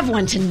to her. have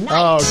one tonight.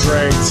 Oh,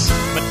 great.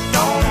 But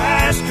don't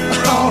ask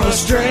her on a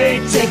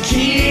straight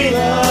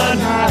tequila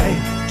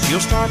night.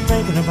 She'll start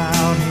thinking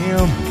about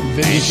him.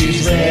 Then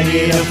she's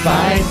ready to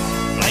fight.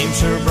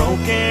 Blames her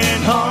broken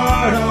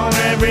heart on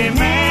every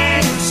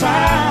man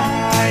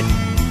inside.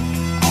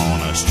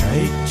 On a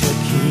straight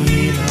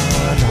tequila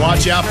night.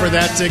 Watch out for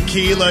that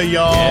tequila,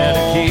 y'all.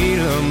 Yeah,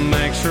 tequila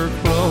makes her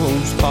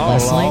clothes fall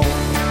Leslie? off.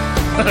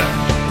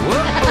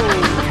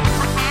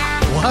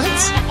 What?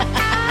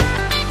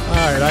 All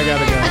right, I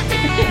gotta go.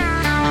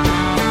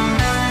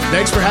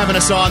 Thanks for having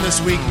us on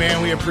this week,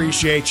 man. We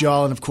appreciate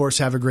y'all, and of course,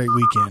 have a great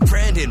weekend.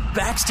 Brandon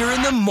Baxter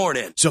in the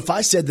morning. So if I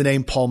said the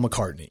name Paul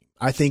McCartney,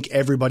 I think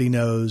everybody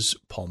knows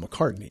Paul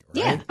McCartney,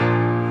 right?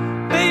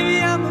 Yeah. Baby,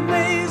 I'm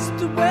amazed at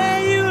the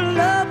way you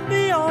love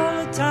me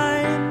all the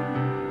time.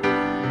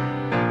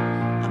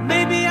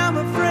 Maybe I'm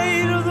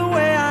afraid of the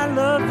way I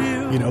love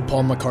you. You know,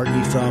 Paul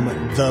McCartney from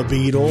The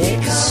Beatles. Here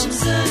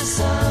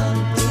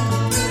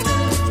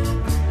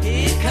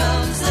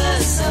comes the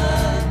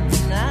sun,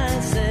 I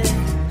say.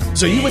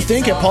 So you would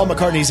think at Paul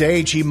McCartney's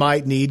age, he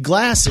might need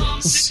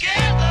glasses.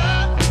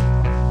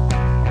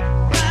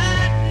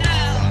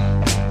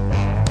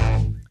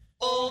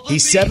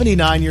 He's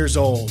 79 years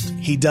old.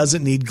 He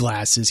doesn't need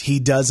glasses. He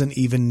doesn't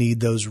even need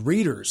those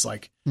readers.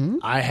 Like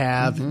I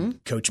have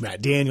Coach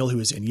Matt Daniel, who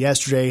was in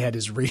yesterday, had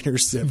his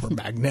readers that were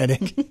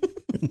magnetic.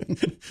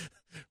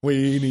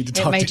 We need to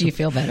talk It made to you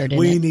feel better, didn't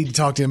We it? need to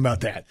talk to him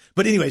about that.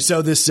 But anyway,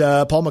 so this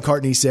Paul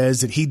McCartney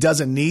says that he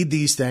doesn't need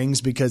these things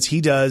because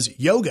he does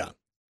yoga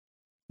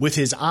with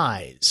his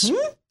eyes.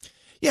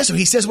 Yeah, so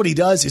he says what he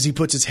does is he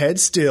puts his head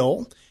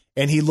still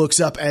and he looks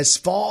up as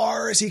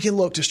far as he can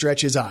look to stretch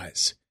his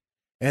eyes.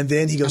 And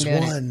then he goes I'm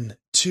doing it. 1,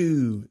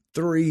 2,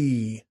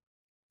 3,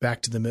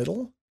 back to the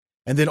middle,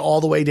 and then all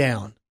the way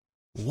down.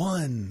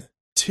 1,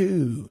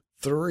 2,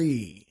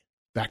 3,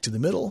 back to the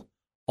middle,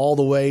 all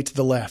the way to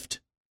the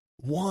left.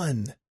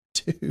 1,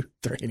 2,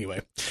 3.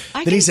 Anyway,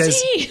 I then he can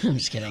says, see. I'm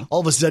just kidding.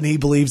 all of a sudden he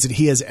believes that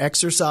he has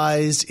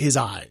exercised his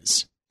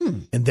eyes,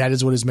 and that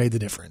is what has made the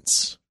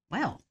difference.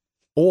 Wow.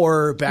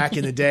 Or back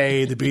in the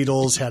day, the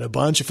Beatles had a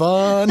bunch of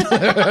fun,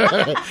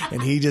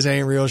 and he just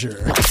ain't real sure.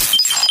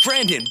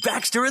 Brandon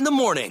Baxter in the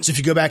morning. So if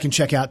you go back and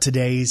check out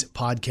today's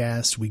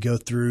podcast, we go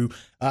through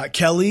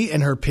Kelly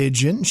and her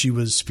pigeon. She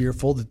was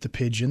fearful that the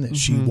pigeon that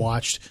she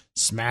watched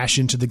smash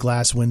into the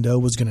glass window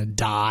was going to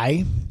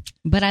die.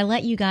 But I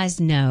let you guys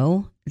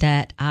know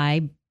that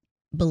I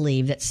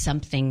believe that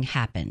something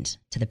happened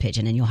to the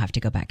pigeon, and you'll have to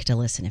go back to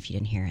listen if you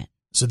didn't hear it.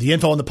 So the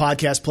info on the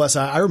podcast, plus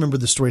I remember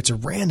the story. It's a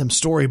random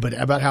story, but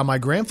about how my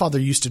grandfather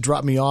used to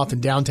drop me off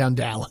in downtown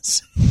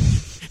Dallas.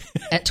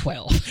 At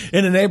 12.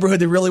 In a neighborhood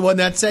that really wasn't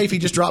that safe. He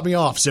just dropped me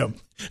off. So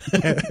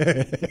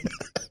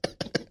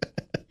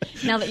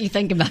Now that you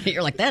think about it,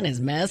 you're like, that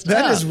is messed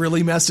that up. is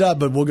really messed up,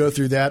 but we'll go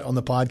through that on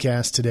the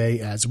podcast today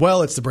as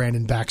well. It's the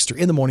Brandon Baxter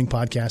in the Morning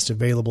podcast,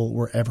 available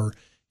wherever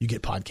you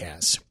get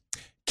podcasts.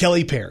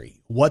 Kelly Perry,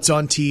 what's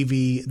on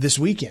TV this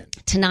weekend?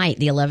 Tonight,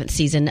 the 11th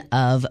season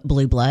of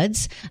Blue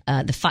Bloods,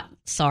 the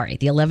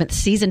 11th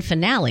season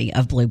finale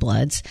of Blue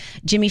Bloods.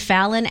 Jimmy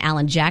Fallon,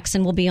 Alan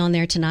Jackson will be on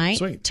there tonight.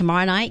 Sweet.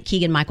 Tomorrow night,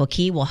 Keegan-Michael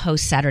Key will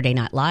host Saturday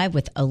Night Live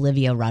with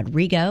Olivia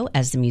Rodrigo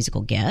as the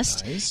musical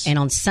guest. Nice. And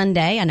on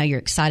Sunday, I know you're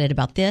excited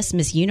about this,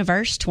 Miss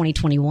Universe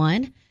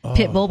 2021.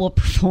 Pitbull will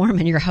perform,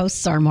 and your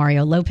hosts are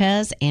Mario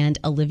Lopez and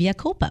Olivia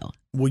Culpo.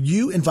 Will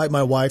you invite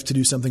my wife to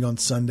do something on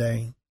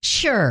Sunday?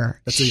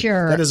 Sure.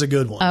 That is a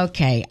good one.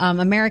 Okay.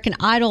 American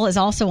Idol is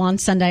also on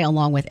Sunday,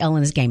 along with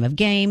Ellen's Game of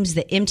Games,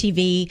 the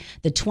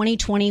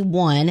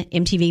 2021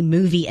 MTV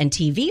Movie and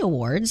TV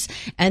Awards,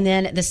 and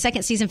then the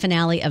second season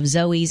finale of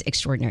Zoe's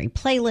Extraordinary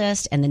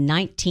Playlist, and the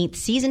 19th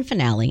season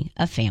finale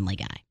of Family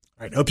Guy.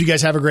 All right. Hope you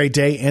guys have a great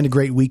day and a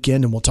great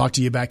weekend, and we'll talk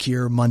to you back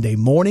here Monday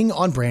morning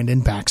on Brandon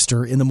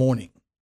Baxter in the Morning.